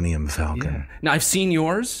the Millennium Falcon. Yeah. Now, I've seen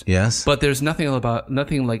yours. Yes. But there's nothing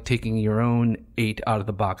like taking your own 8 out of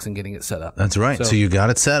the box and getting it set up. That's right. So you got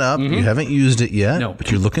it set up. You haven't used it yet. No.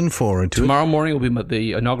 But you're looking forward to it. Tomorrow morning will be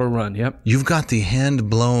the inaugural run. Yep. You've got the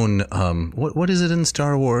hand-blown, what is it in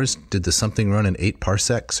Star Wars? Did the something run in 8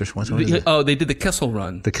 parsecs or what is it? Oh, they did the Kessel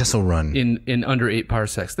run. The Kessel run. In under 8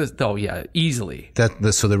 parsecs. Easily.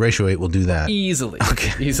 So the Ratio 8 will do that. Easily.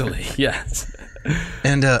 Okay. Easily, yes.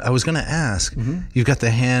 And I was going to ask, you've got the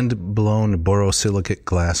hand-blown borosilicate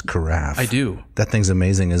glass carafe. I do. That thing's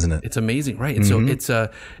amazing, isn't it? It's amazing, right? And so it's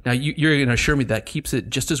now you're going to assure me that keeps it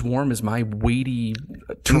just as warm as my weighty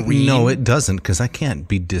tureen. No, it doesn't, because I can't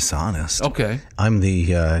be dishonest. Okay. I'm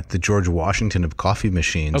the George Washington of coffee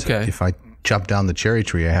machines. Okay. If I chop down the cherry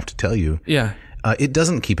tree, I have to tell you. Yeah. It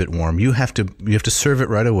doesn't keep it warm. You have to serve it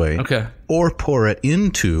right away. Okay. Or pour it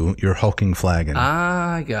into your hulking flagon.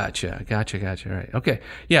 Ah, gotcha. Right. Okay.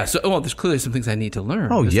 Yeah. So, there's clearly some things I need to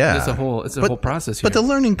learn. Yeah. It's a whole process here. But the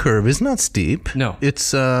learning curve is not steep. No.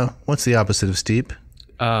 It's what's the opposite of steep?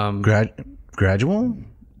 Gradual?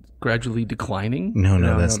 Gradually declining?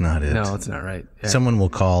 No, that's not it. No, it's not right. Yeah. Someone will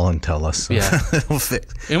call and tell us. Yeah. It'll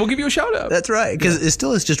fix. And we'll give you a shout out. That's right. Because it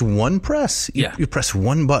still is just one press. You press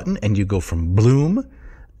one button and you go from bloom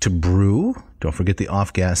to brew. Don't forget the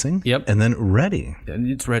off-gassing. Yep. And then ready.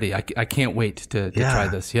 And it's ready. I can't wait to try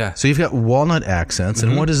this. Yeah. So you've got walnut accents.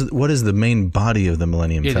 And what is the main body of the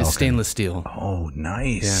Millennium Falcon? It is stainless steel. Oh,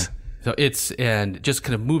 nice. Yeah. So and just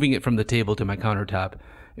kind of moving it from the table to my countertop.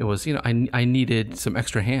 It was, I needed some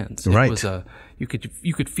extra hands. Right. It was you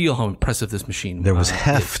could feel how impressive this machine was. There was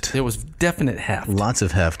heft. There was definite heft. Lots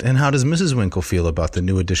of heft. And how does Mrs. Winkle feel about the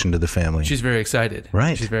new addition to the family? She's very excited.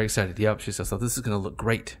 Right. She's very excited. Yep. She says, "So this is going to look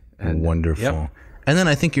great." And, wonderful. Yep. And then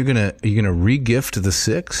I think you're gonna re-gift the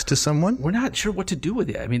 6 to someone. We're not sure what to do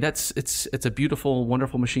with it. I mean, it's a beautiful,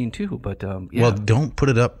 wonderful machine too. But well, don't put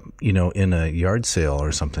it up, in a yard sale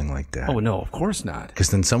or something like that. Oh no, of course not.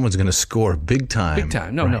 Because then someone's gonna score big time. Big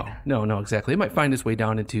time. No, exactly. It might find its way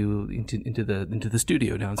down into the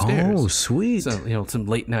studio downstairs. Oh, sweet. So some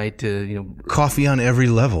late night. Coffee on every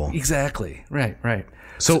level. Exactly. Right.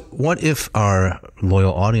 So what if our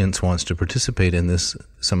loyal audience wants to participate in this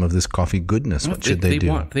some of this coffee goodness? What should they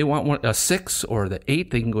do? If they want a 6 or the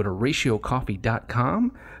 8, they can go to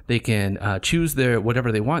ratiocoffee.com. They can choose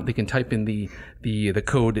whatever they want. They can type in the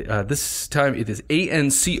code. This time it is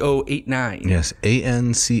ANCO89. Yes,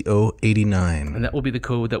 ANCO89. And that will be the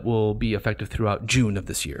code that will be effective throughout June of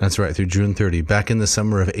this year. That's right, through June 30. Back in the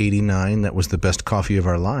summer of 89, that was the best coffee of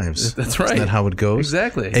our lives. That's right. Isn't that how it goes?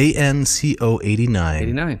 Exactly. ANCO89.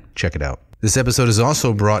 89. Check it out. This episode is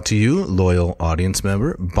also brought to you, loyal audience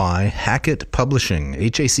member, by Hackett Publishing,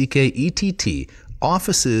 Hackett,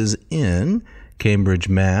 offices in Cambridge,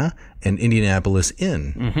 Ma, and Indianapolis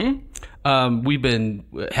in.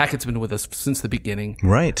 Hackett's been with us since the beginning.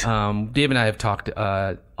 Right. Dave and I have talked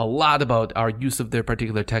a lot about our use of their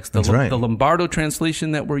particular text. The Lombardo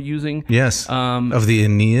translation that we're using. Yes. Of the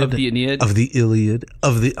Aeneid. Of the Aeneid. Of the Iliad.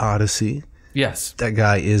 Of the Odyssey. Yes. That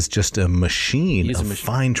guy is just a machine of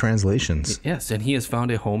fine translations. Yes, and he has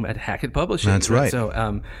found a home at Hackett Publishing. That's right.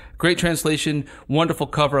 So, great translation, wonderful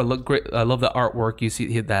cover. Look great. I love the artwork. You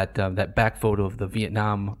see that back photo of the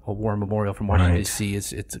Vietnam War Memorial from Washington D.C.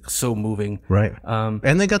 It's so moving. Right.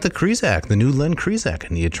 And they got the Krisak, the new Len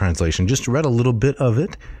Krisak Aeneid translation. Just read a little bit of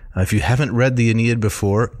it. If you haven't read the Aeneid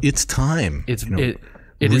before, it's time.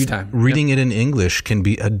 It is time. Reading it in English can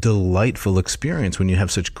be a delightful experience when you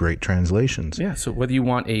have such great translations. Yeah, so whether you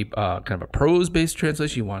want a kind of a prose-based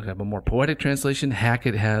translation, you want to have a more poetic translation,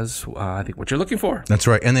 Hackett has, I think, what you're looking for. That's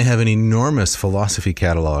right. And they have an enormous philosophy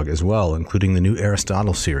catalog as well, including the new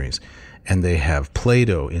Aristotle series. And they have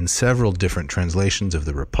Plato in several different translations of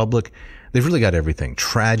the Republic. They've really got everything.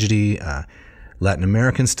 Tragedy, Latin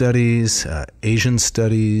American studies, Asian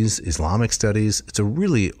studies, Islamic studies. It's a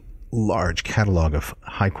really large catalog of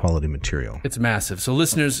high-quality material. It's massive. So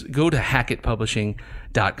listeners, go to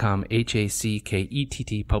hackettpublishing.com,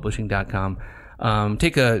 Hackett publishing.com.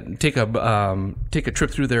 Take a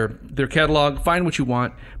trip through their catalog, find what you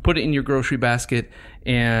want, put it in your grocery basket,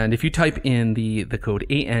 and if you type in the code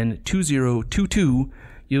AN2022,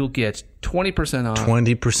 you'll get 20% off.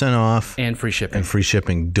 20% off. And free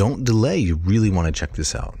shipping. Don't delay. You really want to check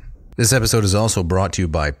this out. This episode is also brought to you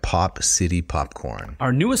by Pop City Popcorn.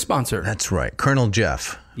 Our newest sponsor. That's right. Colonel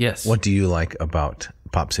Jeff. Yes. What do you like about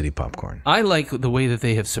Pop City Popcorn? I like the way that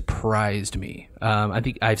they have surprised me. I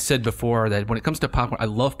think I've said before that when it comes to popcorn, I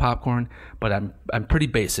love popcorn, but I'm pretty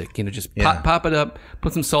basic. Just pop it up,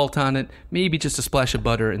 put some salt on it, maybe just a splash of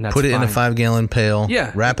butter, and that's Put it fine. in a 5-gallon pail.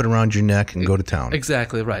 Yeah. Wrap it around your neck and go to town.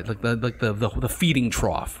 Exactly right, like the feeding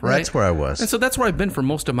trough, right? That's where I was. And so that's where I've been for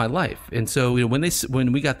most of my life. And so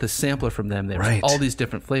when we got the sampler from them, there was all these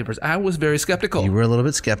different flavors. I was very skeptical. You were a little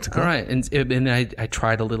bit skeptical. All right, and I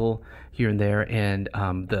tried a little here and there, and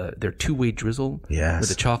their two-way drizzle with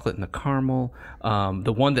the chocolate and the caramel.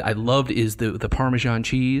 The one that I loved is the Parmesan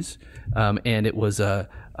cheese, and it was and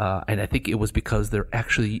I think it was because they're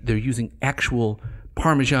using actual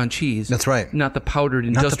Parmesan cheese. That's right. Not the powdered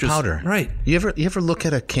industrial. Not the powder. Right. You ever look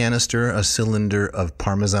at a cylinder of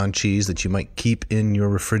Parmesan cheese that you might keep in your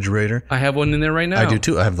refrigerator? I have one in there right now. I do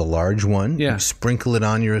too. I have the large one. Yeah. You sprinkle it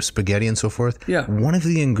on your spaghetti and so forth. Yeah. One of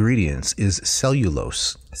the ingredients is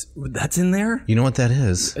cellulose. That's in there? You know what that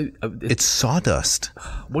is? It's sawdust.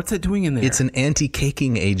 What's that doing in there? It's an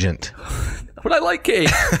anti-caking agent. But I like cake.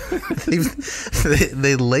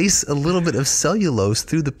 They lace a little bit of cellulose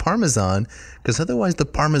through the Parmesan because otherwise the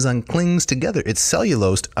Parmesan clings together. It's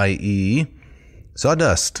cellulose, i.e.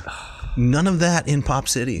 sawdust. None of that in Pop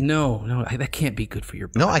City. No, that can't be good for your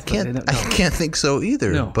breath. No, I can't think so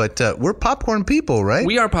either. No. But we're popcorn people, right?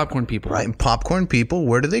 We are popcorn people. Right, and popcorn people,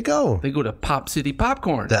 where do they go? They go to Pop City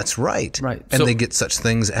Popcorn. That's right. Right. And they get such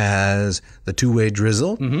things as the two-way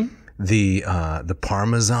drizzle, the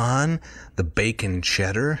Parmesan, the bacon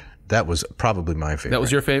cheddar. That was probably my favorite. That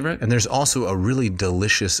was your favorite? And there's also a really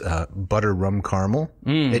delicious butter rum caramel.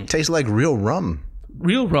 It tastes like real rum.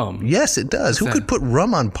 Real rum? Yes, it does. Who could put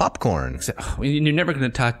rum on popcorn? You're never going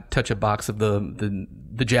to touch a box of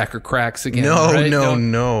the Jacker Cracks again. No, right?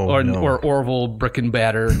 No. Or Orville Brick and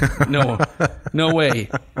Batter. No way.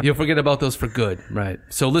 You'll forget about those for good. Right.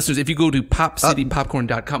 So listeners, if you go to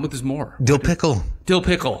popcitypopcorn.com, there's more. Dill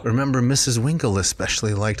pickle. Remember, Mrs. Winkle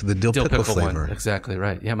especially liked the dill pickle flavor. One. Exactly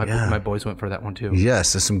right. Yeah, my boys went for that one too.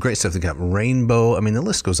 Yes, there's some great stuff. They got rainbow. I mean, the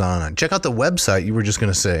list goes on. Check out the website. You were just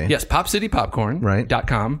going to say. Yes,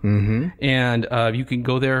 popcitypopcorn.com. Mm-hmm. And you can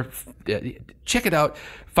go there, check it out,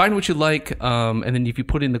 find what you like, and then if you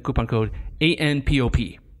put in the coupon code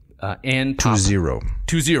ANPOP. And pop 20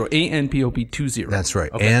 ANPOP 20. That's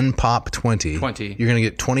right. Okay. And pop 20. You're going to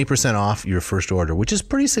get 20% off your first order, which is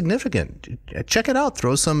pretty significant. Check it out.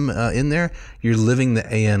 Throw some in there. You're living the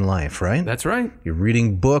AN life, right? That's right. You're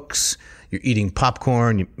reading books. You're eating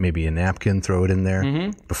popcorn, maybe a napkin, throw it in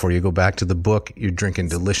there. Before you go back to the book, you're drinking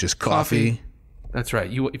delicious coffee. That's right.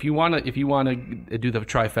 If you wanna do the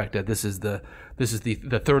trifecta, this is the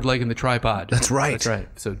third leg in the tripod. That's right. That's right.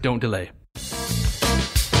 So don't delay.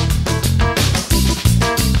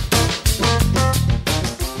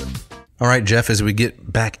 All right, Jeff, as we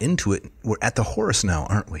get back into it, we're at the horse now,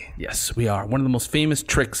 aren't we? Yes, we are. One of the most famous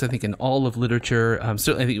tricks, I think, in all of literature.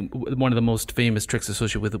 Certainly, I think one of the most famous tricks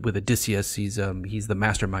associated with Odysseus. He's the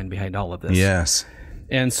mastermind behind all of this. Yes.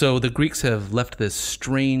 And so the Greeks have left this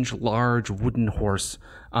strange, large wooden horse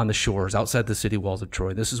on the shores outside the city walls of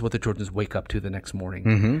Troy. This is what the Trojans wake up to the next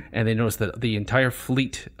morning. And they notice that the entire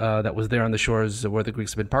fleet that was there on the shores where the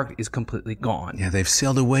Greeks have been parked is completely gone. Yeah, they've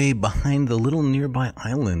sailed away behind the little nearby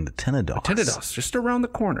island, Tenedos. Tenedos, just around the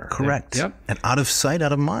corner. Correct. Yep. And out of sight,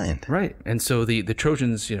 out of mind. Right. And so the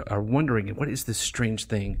Trojans are wondering, what is this strange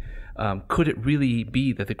thing? Could it really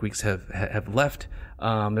be that the Greeks have left?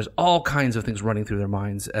 There's all kinds of things running through their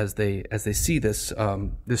minds as they see this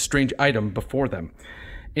strange item before them.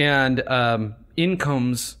 And in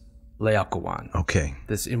comes Laocoön. Okay.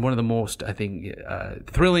 This in one of the most, I think,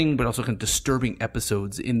 thrilling but also kind of disturbing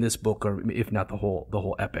episodes in this book, or if not the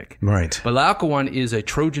whole epic. Right. But Laocoön is a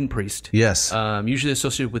Trojan priest. Yes. Usually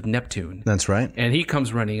associated with Neptune. That's right. And he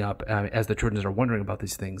comes running up as the Trojans are wondering about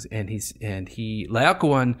these things, and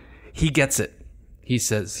Laocoön, he gets it. He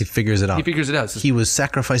says he figures it out. He figures it out. He was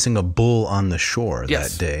sacrificing a bull on the shore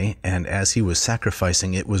Yes. that day, and as he was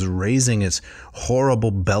sacrificing, it was raising its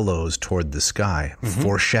horrible bellows toward the sky,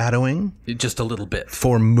 foreshadowing, just a little bit.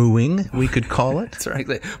 Foremooing, we could call it. That's right.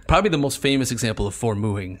 Probably the most famous example of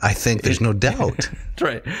foremooing. I think there's no doubt. That's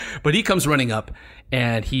right. But he comes running up,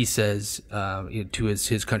 and he says to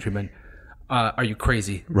his countrymen, are you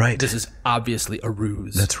crazy? Right. This is obviously a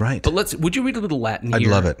ruse. That's right. But would you read a little Latin I'd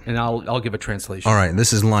here? love it. And I'll give a translation. All right,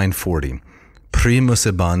 this is line 40. Primus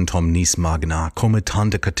eban tomnis magna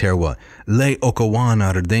comitante caterva le ocoan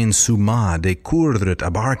arden suma de curdret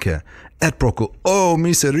abarca et proco o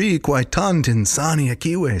miseri quae tant insania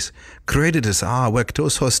cives creditus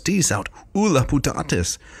vectos hostis aut ulla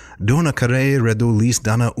putatis dona care redulis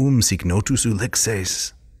dana signotus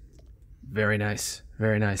ulixes. Very nice.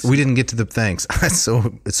 Very nice. We didn't get to the thanks. It's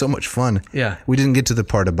so much fun. Yeah. We didn't get to the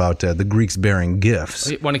part about the Greeks bearing gifts.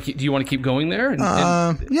 Do you want to keep going there?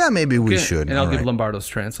 Yeah, maybe we should. And I'll All give right. Lombardo's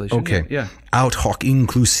translation. Okay. Yeah. Aut hoc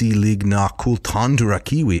inclusi ligna cultandura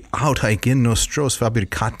kiwi, aut haec in nostros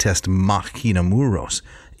fabricatest machina muros,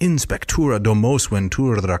 inspectura domos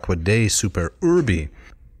ventura quade super urbi,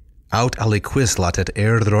 aut aliquis latet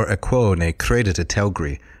erdror equo ne credite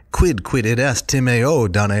telgri, quid it est timeo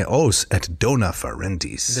daneos et dona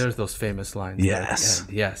farentis. There's those famous lines. Yes.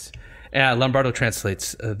 Yes. Lombardo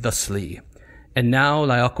translates thusly. And now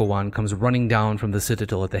Laocoön comes running down from the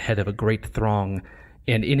citadel at the head of a great throng,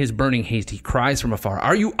 and in his burning haste he cries from afar,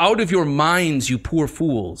 "Are you out of your minds, you poor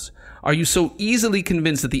fools? Are you so easily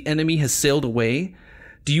convinced that the enemy has sailed away?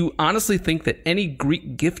 Do you honestly think that any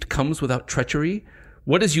Greek gift comes without treachery?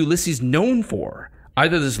 What is Ulysses known for?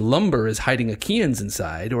 Either this lumber is hiding Achaeans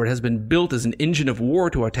inside, or it has been built as an engine of war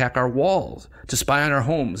to attack our walls, to spy on our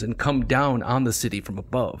homes and come down on the city from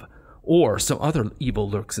above. Or some other evil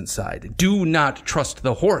lurks inside. Do not trust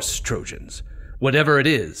the horse, Trojans. Whatever it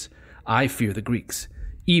is, I fear the Greeks,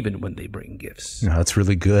 even when they bring gifts." No, that's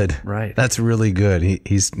really good. Right. That's really good.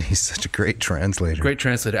 He's such a great translator. Great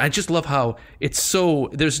translator. I just love how it's so,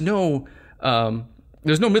 there's no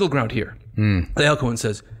middle ground here. Laocoön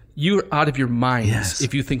says, you're out of your minds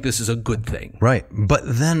if you think this is a good thing. Right. But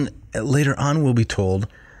then later on we'll be told,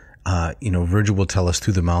 Vergil will tell us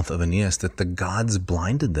through the mouth of Aeneid that the gods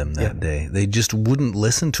blinded them that day. They just wouldn't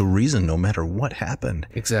listen to reason no matter what happened.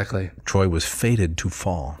 Exactly. Troy was fated to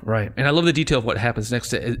fall. Right. And I love the detail of what happens next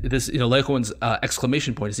to this. Laocoön's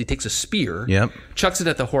exclamation point is he takes a spear, chucks it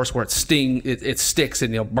at the horse where it sticks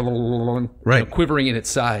and, quivering in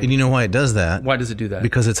its side. And you know why it does that? Why does it do that?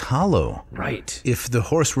 Because it's hollow. Right. If the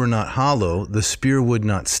horse were not hollow, the spear would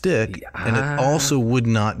not stick, and it also would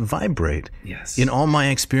not vibrate. Yes. In all my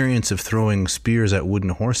experience of throwing spears at wooden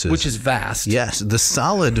horses, which is vast. Yes, the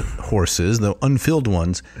solid horses, the unfilled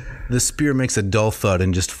ones, the spear makes a dull thud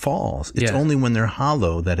and just falls. It's only when they're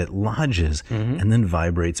hollow that it lodges and then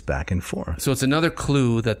vibrates back and forth. So it's another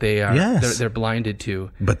clue that they are they're blinded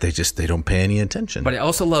to. But they don't pay any attention. But I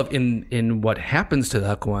also love in what happens to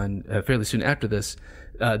Laocoön fairly soon after this,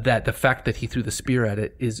 that the fact that he threw the spear at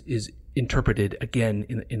it is interpreted again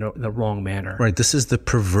in the wrong manner. Right. This is the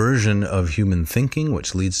perversion of human thinking,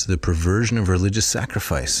 which leads to the perversion of religious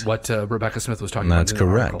sacrifice. What Rebecca Smith was talking about. That's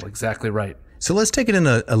correct. Article. Exactly right. So let's take it in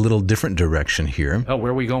a little different direction here. Oh,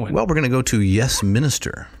 where are we going? Well, we're going to go to Yes,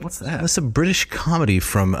 Minister. What's that? That's a British comedy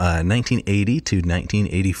from 1980 to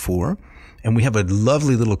 1984. And we have a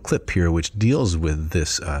lovely little clip here which deals with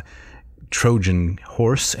this Trojan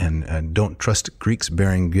horse and don't trust Greeks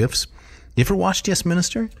bearing gifts. You ever watched Yes,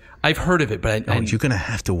 Minister? I've heard of it, but you're going to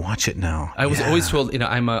have to watch it now. I was always told,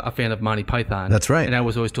 I'm a fan of Monty Python. That's right. And I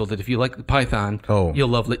was always told that if you like Python, you'll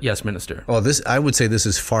love Yes, Minister. Oh, I would say this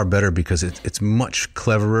is far better because it's much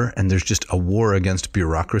cleverer and there's just a war against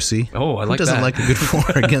bureaucracy. Oh, I like that. Who doesn't like a good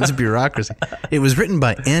war against bureaucracy? It was written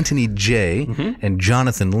by Anthony Jay and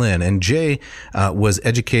Jonathan Lynn. And Jay was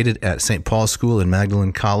educated at St. Paul's School and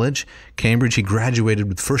Magdalen College, Cambridge. He graduated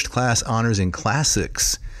with first-class honors in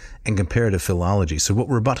classics and comparative philology. So what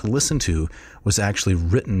we're about to listen to was actually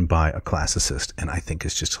written by a classicist, and I think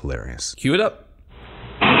it's just hilarious. Cue it up.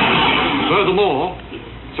 Furthermore,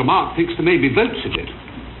 Sir Mark thinks there may be votes in it,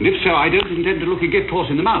 and if so, I don't intend to look a gift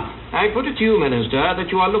horse in the mouth. I put it to you, Minister,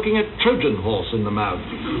 that you are looking at Trojan horse in the mouth.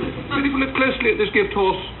 But if we look closely at this gift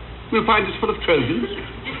horse, we'll find it's full of Trojans.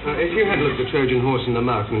 If you had looked at Trojan horse in the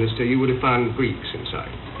mouth, Minister, you would have found Greeks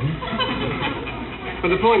inside. But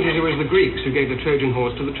the point is, it was the Greeks who gave the Trojan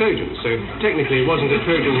horse to the Trojans, so technically it wasn't a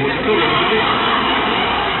Trojan horse at all.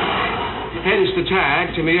 Hence the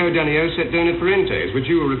tag, Timeo Danio set donat parentes, which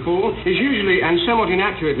you will recall is usually and somewhat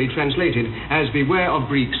inaccurately translated as beware of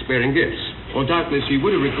Greeks bearing gifts. Or doubtless you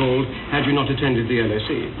would have recalled had you not attended the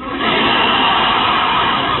LSE.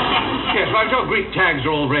 Yes, well, I'm sure Greek tags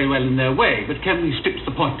are all very well in their way, but can we stick to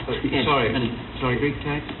the point? Sorry, Greek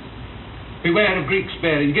tag? Beware of Greeks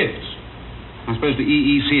bearing gifts. I suppose the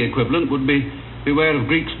EEC equivalent would be beware of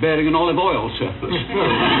Greeks bearing an olive oil surplus.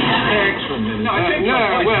 Excellent,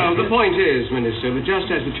 Minister. The point is, Minister, that just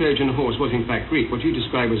as the Trojan horse was in fact Greek, what you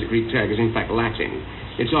describe as a Greek tag is in fact Latin.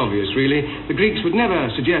 It's obvious, really. The Greeks would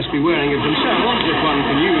never suggest be wearing it themselves, if one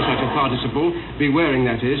can use such a participle, be wearing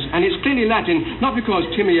that is. And it's clearly Latin, not because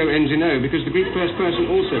Timeo ends in O, because the Greek first person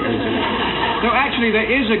also ends in O. Though actually there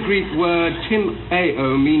is a Greek word,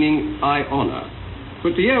 timeo, meaning I honor.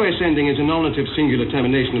 But the OS ending is a nominative singular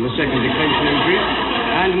termination of the second declension in Greek,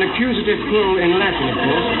 and an accusative plural in Latin, of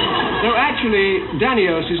course. Though actually,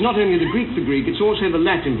 Danios is not only the Greek for Greek, it's also the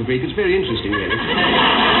Latin for Greek. It's very interesting, really.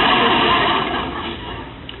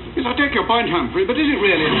 Yes, I take your point, Humphrey, but is it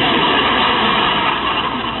really?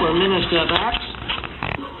 Well, Minister, perhaps.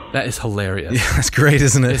 That is hilarious. Yeah, that's great,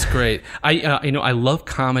 isn't it? It's great. I love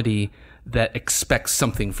comedy that expects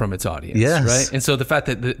something from its audience, yes. Right? And so the fact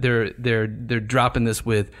that they're dropping this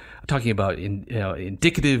with talking about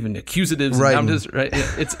indicative and accusatives, right? And nominative, right?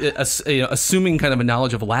 It's assuming kind of a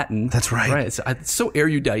knowledge of Latin. That's right. Right. It's so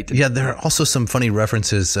erudite. Yeah, there are also some funny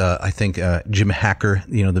references. I think Jim Hacker,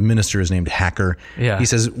 the minister is named Hacker. Yeah. He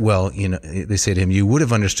says, well, they say to him, you would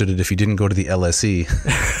have understood it if you didn't go to the LSE,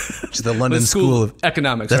 which is the London School of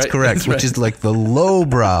Economics. That's right? correct, That's which right. is like the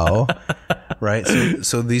lowbrow. Right,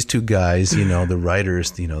 so these two guys, the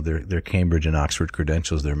writers, their Cambridge and Oxford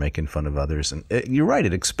credentials, they're making fun of others, and you're right.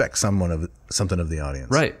 It expects something of the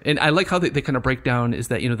audience, right? And I like how they kind of break down is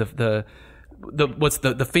that what's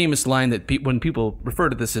the famous line that when people refer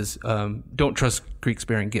to this as don't trust Greeks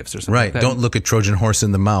bearing gifts or something, right? Like that. Don't look a Trojan horse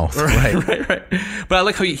in the mouth, right? Right. But I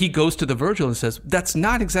like how he goes to the Vergil and says that's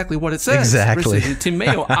not exactly what it says. Exactly.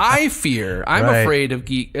 Timeo, I'm afraid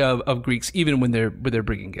of Greeks even when they're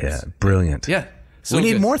bringing gifts. Yeah, brilliant. Yeah. So we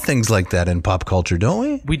need good. more things like that in pop culture, don't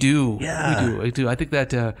we? We do. Yeah. We do. I think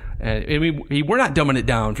that we're not dumbing it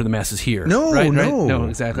down for the masses here. No, right? no. No,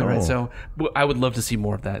 exactly No. right. So I would love to see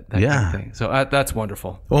more of that kind of thing. So that's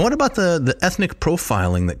wonderful. Well, what about the ethnic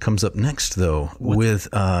profiling that comes up next, though, with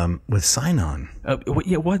Sinon?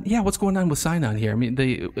 What's going on with Sinon here? I mean,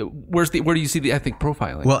 where do you see the ethnic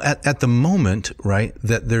profiling? Well, at the moment, right,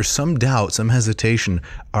 that there's some doubt, some hesitation.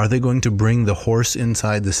 Are they going to bring the horse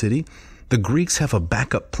inside the city? The Greeks have a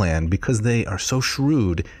backup plan because they are so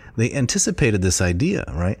shrewd. They anticipated this idea,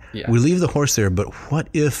 right? Yeah. We leave the horse there, but what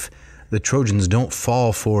if the Trojans don't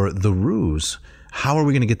fall for the ruse? How are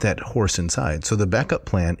we going to get that horse inside? So the backup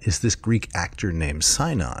plan is this Greek actor named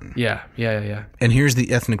Sinon. Yeah. And here's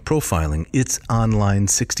the ethnic profiling. It's on line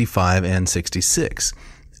 65 and 66.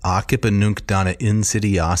 Acippa nunc dana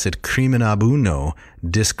insidias et crimen abuno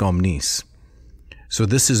disc omnis. So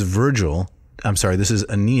this is this is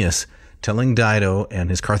Aeneas telling Dido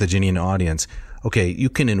and his Carthaginian audience, okay, you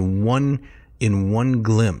can in one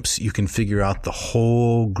glimpse, you can figure out the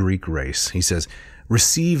whole Greek race. He says,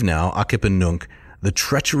 receive now, Acippa nunc, the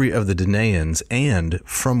treachery of the Danaans, and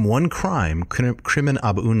from one crime, crimen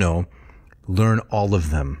ab uno, learn all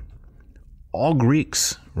of them. All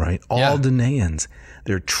Greeks, right? All Danaans.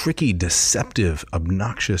 They're tricky, deceptive,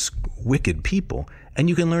 obnoxious, wicked people. And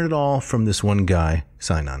you can learn it all from this one guy,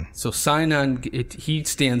 Sinon. So Sinon, he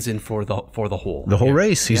stands in for the whole. The whole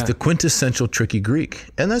race. He's the quintessential tricky Greek.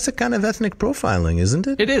 And that's a kind of ethnic profiling, isn't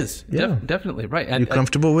it? It is. Yeah. Definitely. Right. You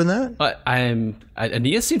comfortable with that?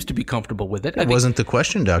 Aeneas seems to be comfortable with it. That wasn't the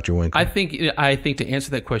question, Dr. Winkle. I think to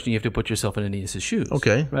answer that question, you have to put yourself in Aeneas' shoes.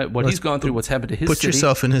 Okay. Right. What he's gone through, what's happened to his city. Put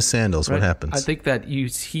yourself in his sandals. Right? What happens? I think that he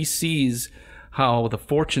sees how the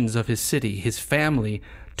fortunes of his city, his family,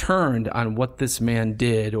 turned on what this man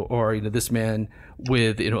did, or this man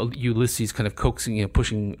with Ulysses kind of coaxing and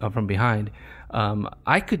pushing from behind.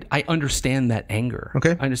 I understand that anger.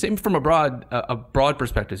 Okay, I understand from a broad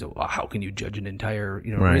perspective. So, well, how can you judge an entire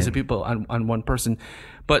race of people on one person?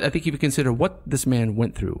 But I think if you consider what this man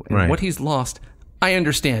went through and what he's lost, I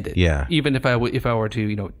understand it. Yeah. Even if I were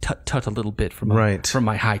to tut a little bit from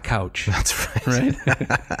my high couch. That's right.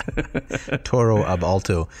 Right. Toro ab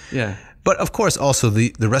alto. Yeah. But of course, also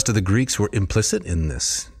the rest of the Greeks were implicit in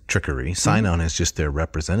this trickery. Sinon is just their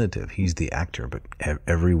representative. He's the actor, but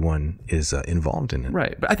everyone is involved in it.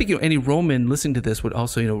 Right. But I think any Roman listening to this would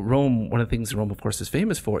also, Rome, one of the things Rome, of course, is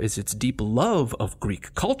famous for is its deep love of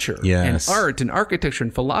Greek culture and art and architecture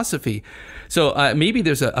and philosophy. So maybe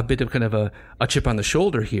there's a bit of kind of a chip on the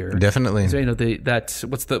shoulder here. Definitely. So,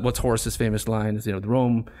 what's Horace's famous line is,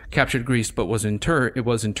 Rome captured Greece, but was in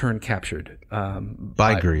turn captured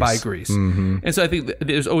by Greece. Mm-hmm. And so I think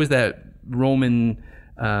there's always that Roman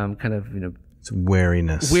kind of it's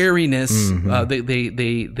wariness.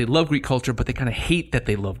 Mm-hmm. They love Greek culture, but they kind of hate that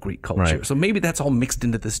they love Greek culture. Right. So maybe that's all mixed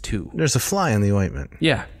into this too. There's a fly in the ointment.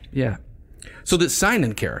 Yeah. So the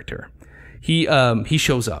Sinon character, he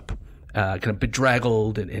shows up kind of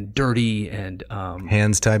bedraggled and dirty and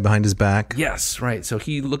hands tied behind his back. Yes, right. So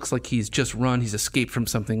he looks like he's just run. He's escaped from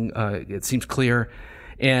something. It seems clear,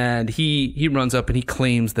 and he runs up and he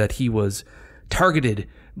claims that he was targeted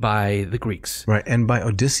by the Greeks. Right, and by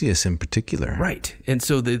Odysseus in particular. Right. And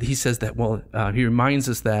so he says that, he reminds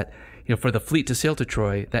us that, for the fleet to sail to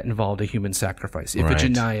Troy, that involved a human sacrifice.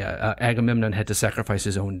 Iphigenia, Agamemnon had to sacrifice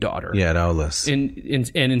his own daughter. Yeah, at Aulis. And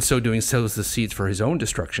in so doing, sows the seeds for his own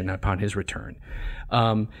destruction upon his return.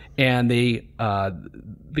 And the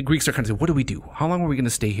Greeks are kind of saying, what do we do? How long are we going to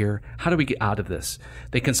stay here? How do we get out of this?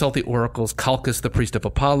 They consult the oracles. Calchas, the priest of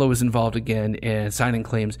Apollo, is involved again, and Sinon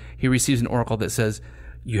claims he receives an oracle that says,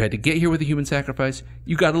 you had to get here with a human sacrifice.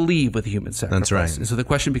 You got to leave with a human sacrifice. That's right. And so the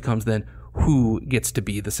question becomes then, who gets to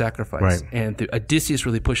be the sacrifice? Right. And Odysseus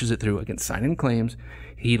really pushes it through. Again, Sinon claims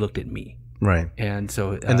he looked at me. Right. And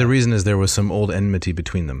so, and the reason is there was some old enmity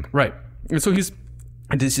between them. Right. And so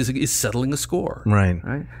Odysseus is settling a score. Right.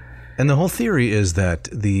 Right. And the whole theory is that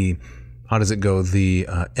how does it go? The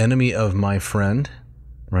enemy of my friend,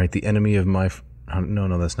 right? The enemy of my.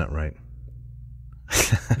 No, that's not right.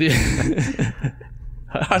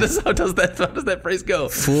 How does that phrase go?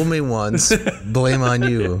 Fool me once, blame on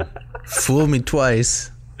you. Fool me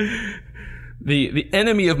twice. The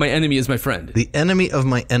enemy of my enemy is my friend. The enemy of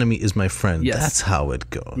my enemy is my friend. Yes. That's how it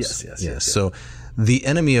goes. Yes. So the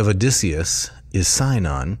enemy of Odysseus is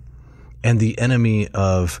Sinon, and the enemy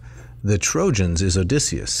of the Trojans is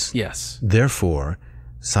Odysseus. Yes. Therefore,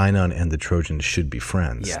 Sinon and the Trojans should be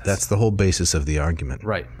friends. Yes. That's the whole basis of the argument.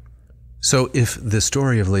 Right. So if the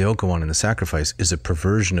story of Laocoön and the sacrifice is a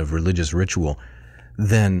perversion of religious ritual,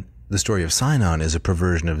 then the story of Sinon is a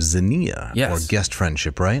perversion of xenia, or guest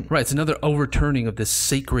friendship, right? Right. It's another overturning of this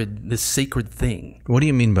sacred thing. What do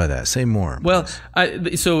you mean by that? Say more. Well,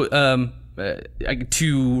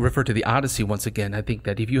 to refer to the Odyssey once again, I think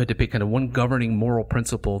that if you had to pick kind of one governing moral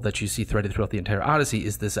principle that you see threaded throughout the entire Odyssey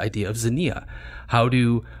is this idea of xenia. How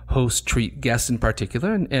do hosts treat guests in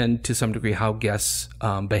particular, and to some degree how guests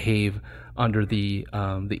behave under the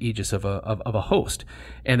aegis of a host,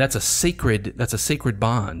 and that's a sacred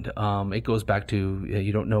bond. It goes back to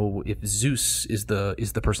you don't know if Zeus is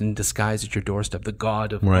the person in disguise at your doorstep, the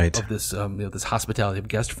god of this this hospitality of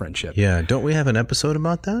guest friendship. Yeah, don't we have an episode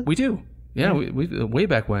about that? We do. Yeah, we way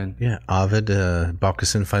back when. Yeah, Ovid,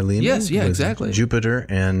 Bacchus and Philemon. Yes, exactly. Jupiter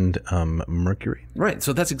and Mercury. Right.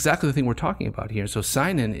 So that's exactly the thing we're talking about here. So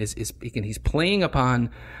Sinon is speaking. He's playing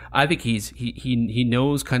upon. I think he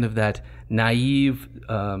knows kind of that naive,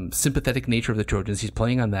 sympathetic nature of the Trojans. He's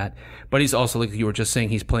playing on that, but he's also, like you were just saying,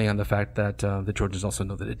 he's playing on the fact that the Trojans also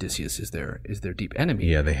know that Odysseus is their deep enemy.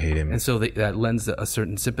 Yeah, they hate him, and so that lends a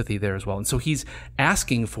certain sympathy there as well. And so he's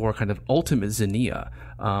asking for kind of ultimate xenia,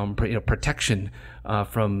 protection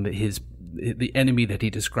from the enemy that he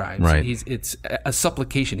describes. Right. It's a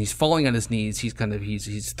supplication. He's falling on his knees. He's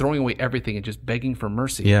he's throwing away everything and just begging for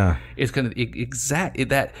mercy. Yeah. It's kind of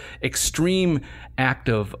that extreme act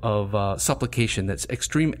of supplication. That's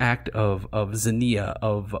extreme act of xenia,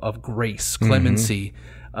 of grace, clemency.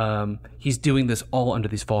 He's doing this all under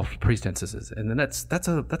these false pretenses, and then that's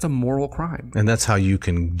a moral crime. And that's how you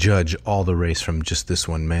can judge all the race from just this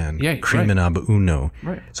one man. Yeah, Crimen ab uno.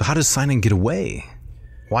 Right. So how does Sinon get away?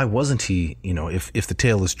 Why wasn't he, if the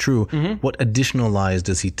tale is true, what additional lies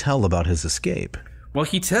does he tell about his escape? Well,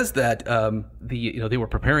 he says that they were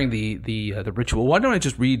preparing the ritual. Why don't I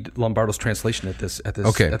just read Lombardo's translation at this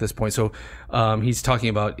point? So he's talking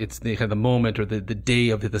about it's the kind of the moment or the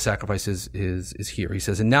day of the sacrifice is here. He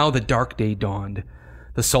says, "And now the dark day dawned.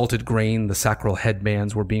 The salted grain, the sacral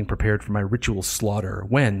headbands were being prepared for my ritual slaughter.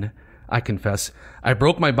 When, I confess, I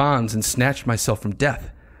broke my bonds and snatched myself from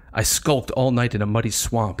death. I skulked all night in a muddy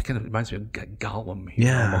swamp." It kind of reminds me of Gollum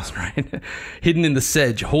here, almost, right? "Hidden in the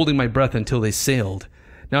sedge, holding my breath until they sailed.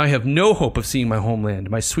 Now I have no hope of seeing my homeland,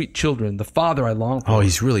 my sweet children, the father I long for." Oh,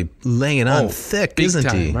 he's really laying it on thick,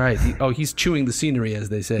 isn't he? Right. He's chewing the scenery, as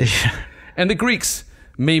they say. "And the Greeks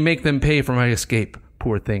may make them pay for my escape,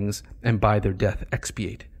 poor things, and by their death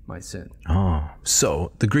expiate my sin." Oh,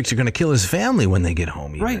 so the Greeks are going to kill his family when they get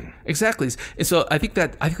home, even. Right, exactly. And so I think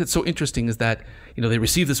that's so interesting is that they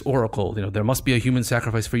receive this oracle. There must be a human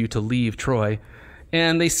sacrifice for you to leave Troy,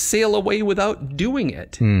 and they sail away without doing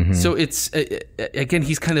it. Mm-hmm. So it's again,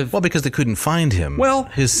 he's kind of because they couldn't find him. Well,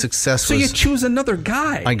 his success. So you choose another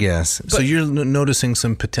guy, I guess. But, so you're noticing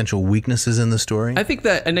some potential weaknesses in the story. I think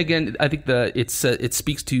that, and again, I think that it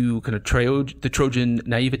speaks to kind of the Trojan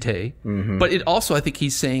naivete. Mm-hmm. But it also, I think,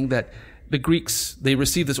 he's saying that the Greeks, they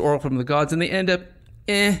receive this oracle from the gods, and they end up,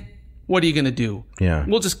 what are you going to do? Yeah.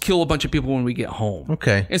 We'll just kill a bunch of people when we get home.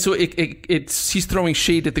 Okay. And so he's throwing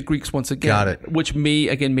shade at the Greeks once again. Got it. Which may,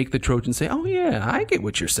 again, make the Trojans say, oh, yeah, I get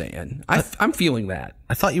what you're saying. I'm feeling that.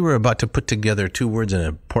 I thought you were about to put together two words in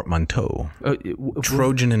a portmanteau.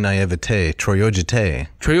 Trojan and naivete. Troyogite.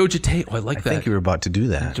 Troyogite. Oh, I like that. I think you were about to do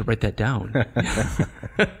that. I have to write that down.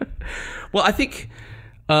 Well, I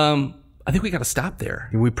think we got to stop there.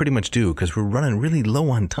 We pretty much do, because we're running really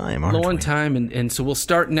low on time, aren't we? Low on time, and so we'll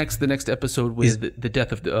start the next episode with the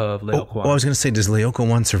death of Laocoön. I was going to say, does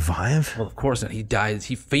Laocoön survive? Well, of course not. He dies.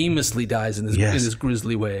 He famously dies in this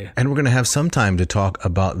grisly way. And we're going to have some time to talk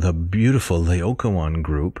about the beautiful Laocoön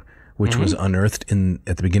group, which was unearthed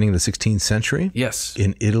at the beginning of the 16th century. Yes.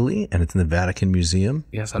 In Italy, and it's in the Vatican Museum.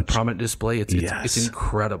 Yes, on prominent display. It's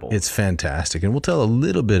incredible. It's fantastic. And we'll tell a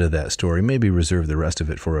little bit of that story, maybe reserve the rest of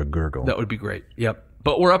it for a gurgle. That would be great. Yep.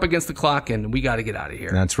 But we're up against the clock, and we got to get out of here.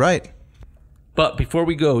 That's right. But before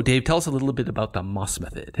we go, Dave, tell us a little bit about the Moss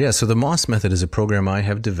Method. Yeah, so the Moss Method is a program I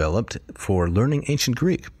have developed for learning ancient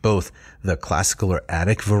Greek, both the classical or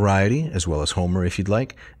Attic variety, as well as Homer if you'd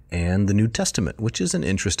like, and the New Testament, which is an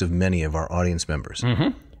interest of many of our audience members.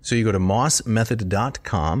 Mm-hmm. So you go to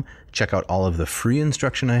mossmethod.com, check out all of the free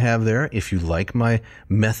instruction I have there. If you like my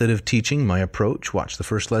method of teaching, my approach, watch the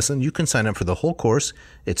first lesson. You can sign up for the whole course.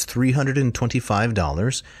 It's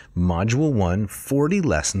 $325. Module 1, 40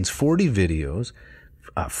 lessons, 40 videos,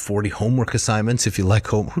 40 homework assignments if you like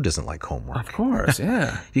homework. Who doesn't like homework? Of course,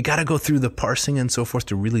 yeah. You got to go through the parsing and so forth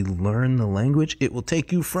to really learn the language. It will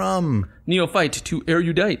take you from neophyte to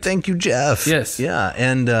erudite. Thank you, Jeff. Yes. Yeah,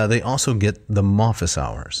 and they also get the Office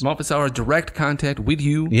Hours. Office Hours, direct contact with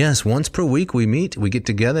you. Yes, once per week we meet. We get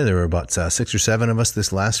together. There were about 6 or 7 of us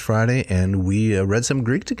this last Friday, and we read some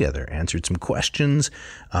Greek together, answered some questions.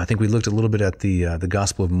 I think we looked a little bit at the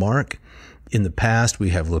Gospel of Mark. In the past, we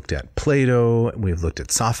have looked at Plato, we've looked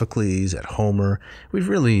at Sophocles, at Homer. We've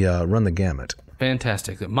really run the gamut.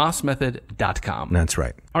 Fantastic. Mossmethod.com. That's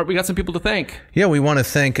right. All right, we got some people to thank. Yeah, we want to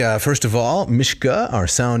thank, first of all, Mishka, our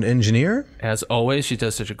sound engineer. As always, she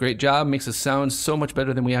does such a great job, makes us sound so much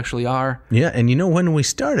better than we actually are. Yeah, and when we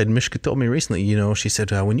started, Mishka told me recently, she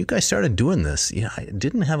said, when you guys started doing this, I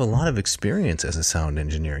didn't have a lot of experience as a sound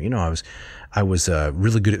engineer. I was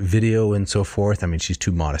really good at video and so forth. I mean, she's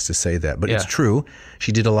too modest to say that, but It's true.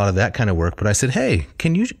 She did a lot of that kind of work. But I said, hey,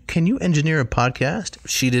 can you engineer a podcast?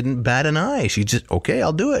 She didn't bat an eye. She just, okay,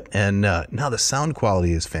 I'll do it. And now the sound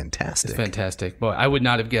quality is fantastic. It's fantastic. Well, I would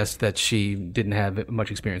not have guessed that she didn't have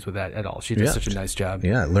much experience with that at all. She did such a nice job.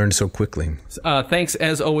 Yeah, learned so quickly. Thanks,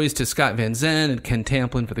 as always, to Scott Van Zen and Ken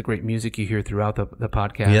Tamplin for the great music you hear throughout the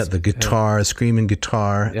podcast. Yeah, the guitar, screaming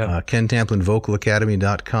guitar. Yep. Ken Tamplin,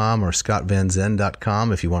 vocalacademy.com or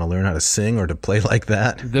scottvanzen.com if you want to learn how to sing or to play like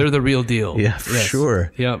that. They're the real deal. Yeah, for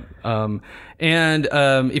sure. Yep. And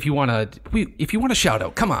if you want to shout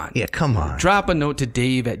out, come on. Yeah, come on. Drop a note to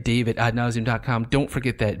Dave at dave@adnauseam.com. Don't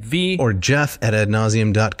forget that V. Or Jeff at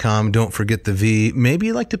adnauseam.com. Don't forget the V. Maybe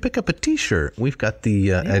you'd like to pick up a t-shirt. We've got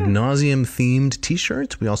the Ad Nauseam themed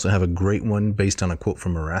t-shirts. We also have a great one based on a quote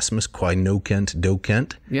from Erasmus, Quae nocent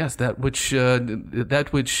docent. Yes, that which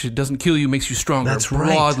doesn't kill you makes you stronger. That's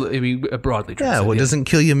right. Broadly. Yeah, what doesn't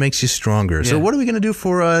kill you makes you stronger. So what are we going to do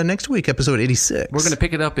for next week, episode 86? We're going to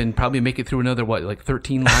pick it up and probably make it through another,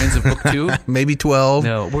 13 lines of book 2? Maybe 12.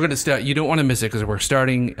 No, we're going to start. You don't want to miss it because we're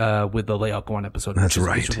starting with the Laocoön episode. Which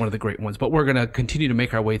is one of the great ones. But we're going to continue to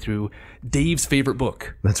make our way through Dave's favorite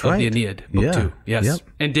book. That's right. Of the Aeneid, book 2. Yes. Yep.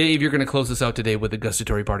 And Dave, you're going to close us out today with a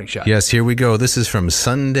gustatory parting shot. Yes, here we go. This is from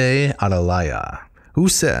Sunday Atalaya, who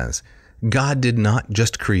says, God did not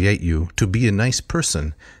just create you to be a nice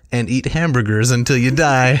person and eat hamburgers until you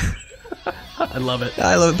die. I love it.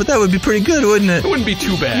 But that would be pretty good, wouldn't it? It wouldn't be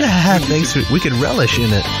too bad. Yeah, thanks. We could relish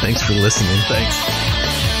in it. Thanks for listening. Thanks.